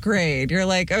 8th grade. You're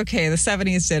like, okay, the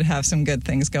 70s did have some good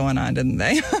things going on, didn't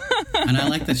they? And I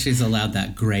like that she's allowed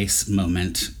that grace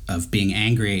moment of being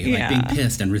angry, like being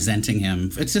pissed and resenting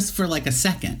him. It's just for like a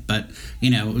second, but, you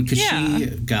know, because she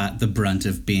got the brunt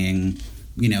of being,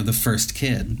 you know, the first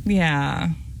kid.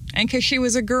 Yeah. And because she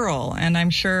was a girl, and I'm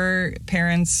sure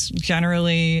parents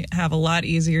generally have a lot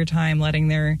easier time letting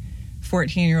their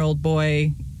 14-year-old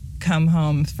boy come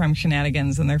home from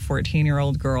shenanigans than their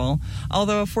 14-year-old girl.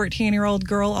 Although a 14-year-old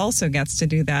girl also gets to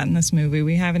do that in this movie.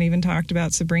 We haven't even talked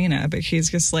about Sabrina, but she's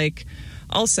just like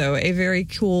also a very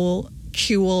cool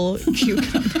cucumber.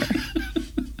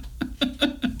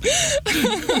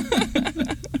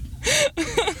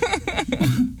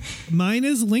 Mine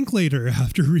is Linklater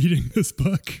after reading this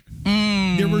book.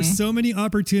 There were so many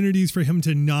opportunities for him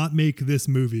to not make this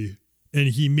movie, and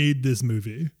he made this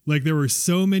movie. Like, there were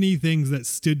so many things that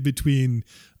stood between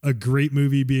a great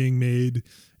movie being made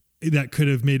that could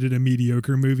have made it a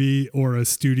mediocre movie or a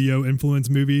studio influence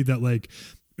movie that, like,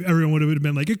 everyone would have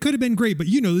been like, it could have been great, but,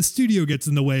 you know, the studio gets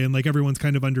in the way, and like everyone's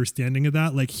kind of understanding of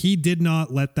that. Like, he did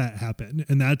not let that happen,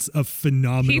 and that's a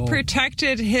phenomenal. He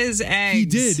protected his eggs. He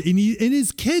did, and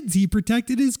his kids. He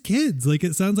protected his kids. Like,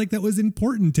 it sounds like that was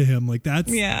important to him. Like,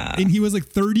 that's and he was like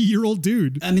 30-year-old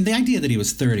dude. I mean, the idea that he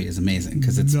was 30 is amazing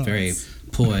because it's very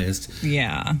poised.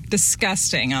 Yeah,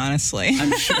 disgusting. Honestly,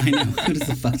 I'm sure. I know. Who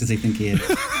the fuck does he think he is?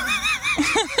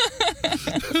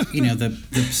 You know, the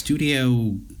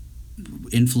studio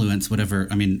influence, whatever,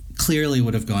 I mean, clearly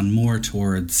would have gone more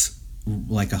towards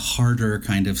like a harder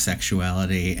kind of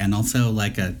sexuality and also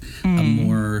like a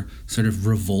more sort of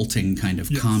revolting kind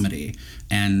of comedy.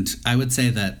 And I would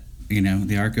say that, you know,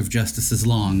 the arc of justice is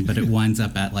long, but it winds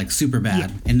up at like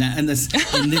Superbad in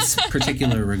this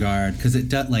particular regard, because it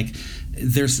does like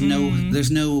there's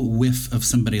no whiff of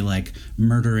somebody like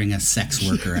murdering a sex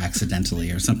worker accidentally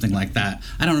or something like that.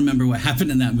 I don't remember what happened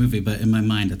in that movie, but in my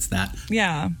mind it's that.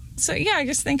 Yeah. So yeah,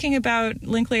 just thinking about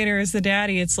Linklater as the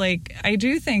daddy, it's like, I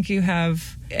do think you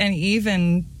have an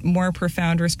even more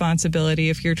profound responsibility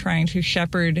if you're trying to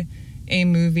shepherd a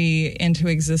movie into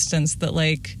existence that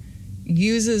like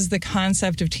uses the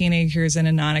concept of teenagers in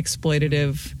a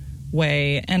non-exploitative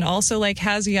way, and also like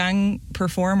has young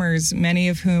performers, many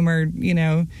of whom are, you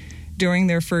know, doing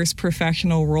their first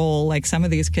professional role. Like, some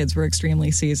of these kids were extremely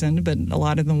seasoned, but a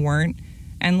lot of them weren't.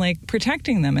 And like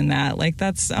protecting them in that, like,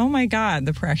 that's, oh my God,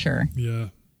 the pressure. Yeah.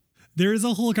 There is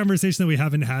a whole conversation that we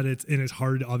haven't had. It's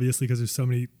hard, obviously, because there's so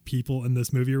many people in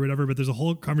this movie or whatever, but there's a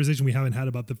whole conversation we haven't had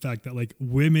about the fact that like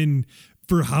women,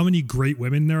 for how many great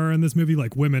women there are in this movie,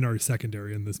 like women are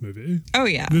secondary in this movie. Oh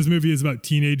yeah. This movie is about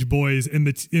teenage boys and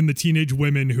the teenage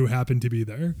women who happen to be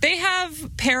there. They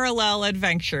have parallel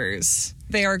adventures.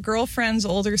 They are girlfriends,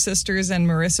 older sisters, and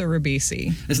Marissa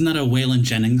Ribisi. Isn't that a Waylon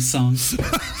Jennings song?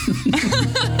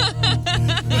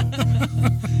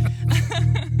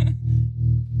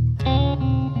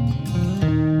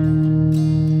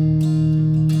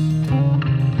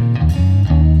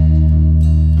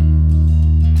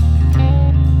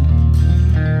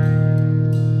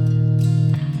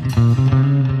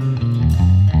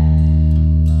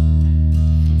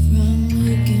 From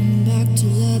looking back to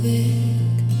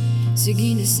Lubbock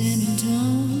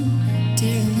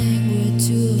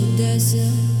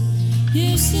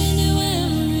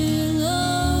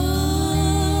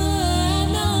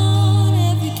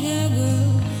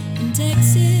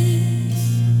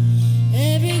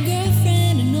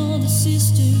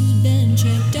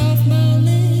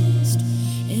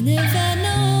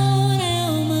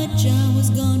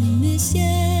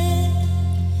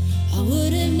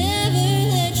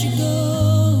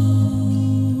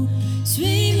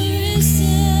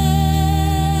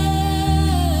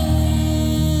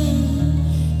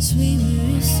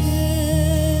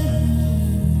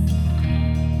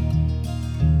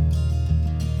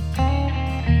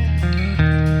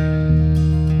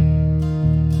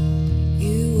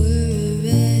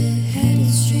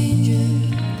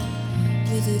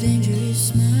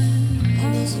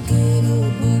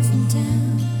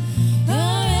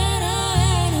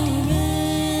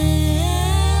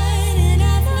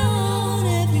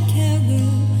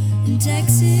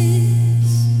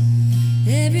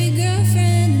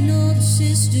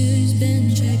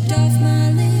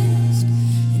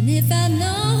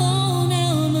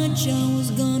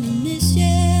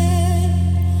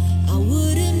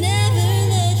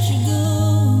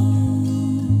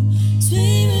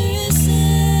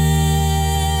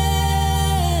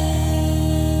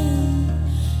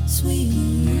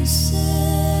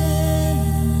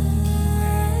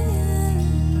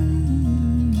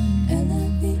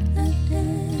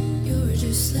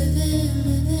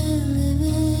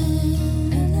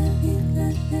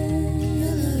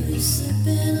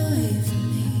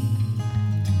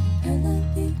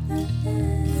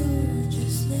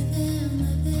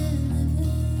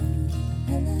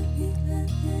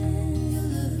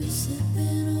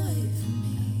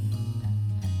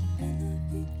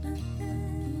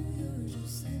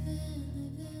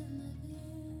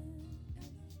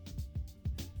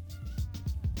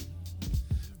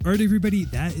All right, everybody,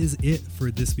 that is it for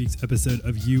this week's episode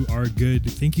of You Are Good.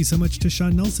 Thank you so much to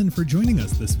Sean Nelson for joining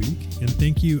us this week. And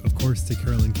thank you, of course, to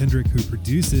Carolyn Kendrick, who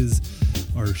produces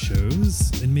our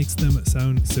shows and makes them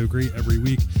sound so great every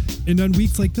week. And on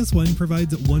weeks like this one,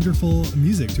 provides wonderful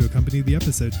music to accompany the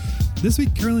episode. This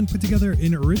week, Carolyn put together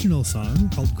an original song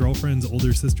called Girlfriends,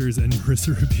 Older Sisters, and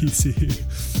Marissa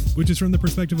Ribisi, which is from the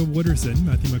perspective of Wooderson,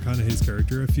 Matthew McConaughey's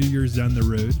character, a few years down the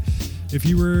road. If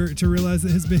you were to realize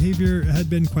that his behavior had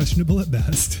been questionable at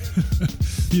best,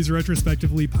 he's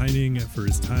retrospectively pining for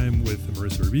his time with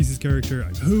Marissa Ribisi's character,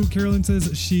 who Carolyn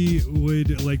says she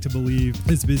would like to believe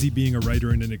is busy being a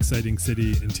writer in an exciting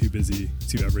city and too busy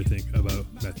to ever think about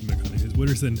Matthew McConaughey's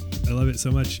Wooderson. I love it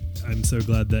so much. I'm so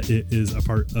glad that it is a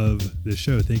part of this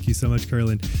show. Thank you so much,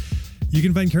 Carolyn. You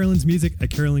can find Carolyn's music at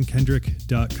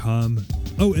carolynkendrick.com.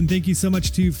 Oh, and thank you so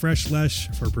much to Fresh Lesh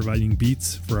for providing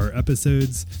beats for our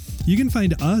episodes. You can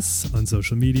find us on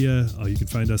social media. You can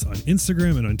find us on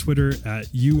Instagram and on Twitter at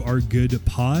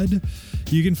YouAreGoodPod.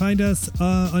 You can find us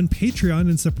on Patreon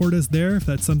and support us there if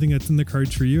that's something that's in the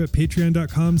cards for you at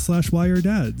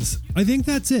patreon.com/whyyou'redads. I think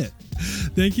that's it.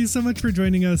 Thank you so much for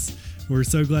joining us. We're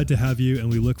so glad to have you,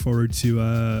 and we look forward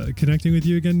to connecting with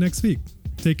you again next week.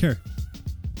 Take care.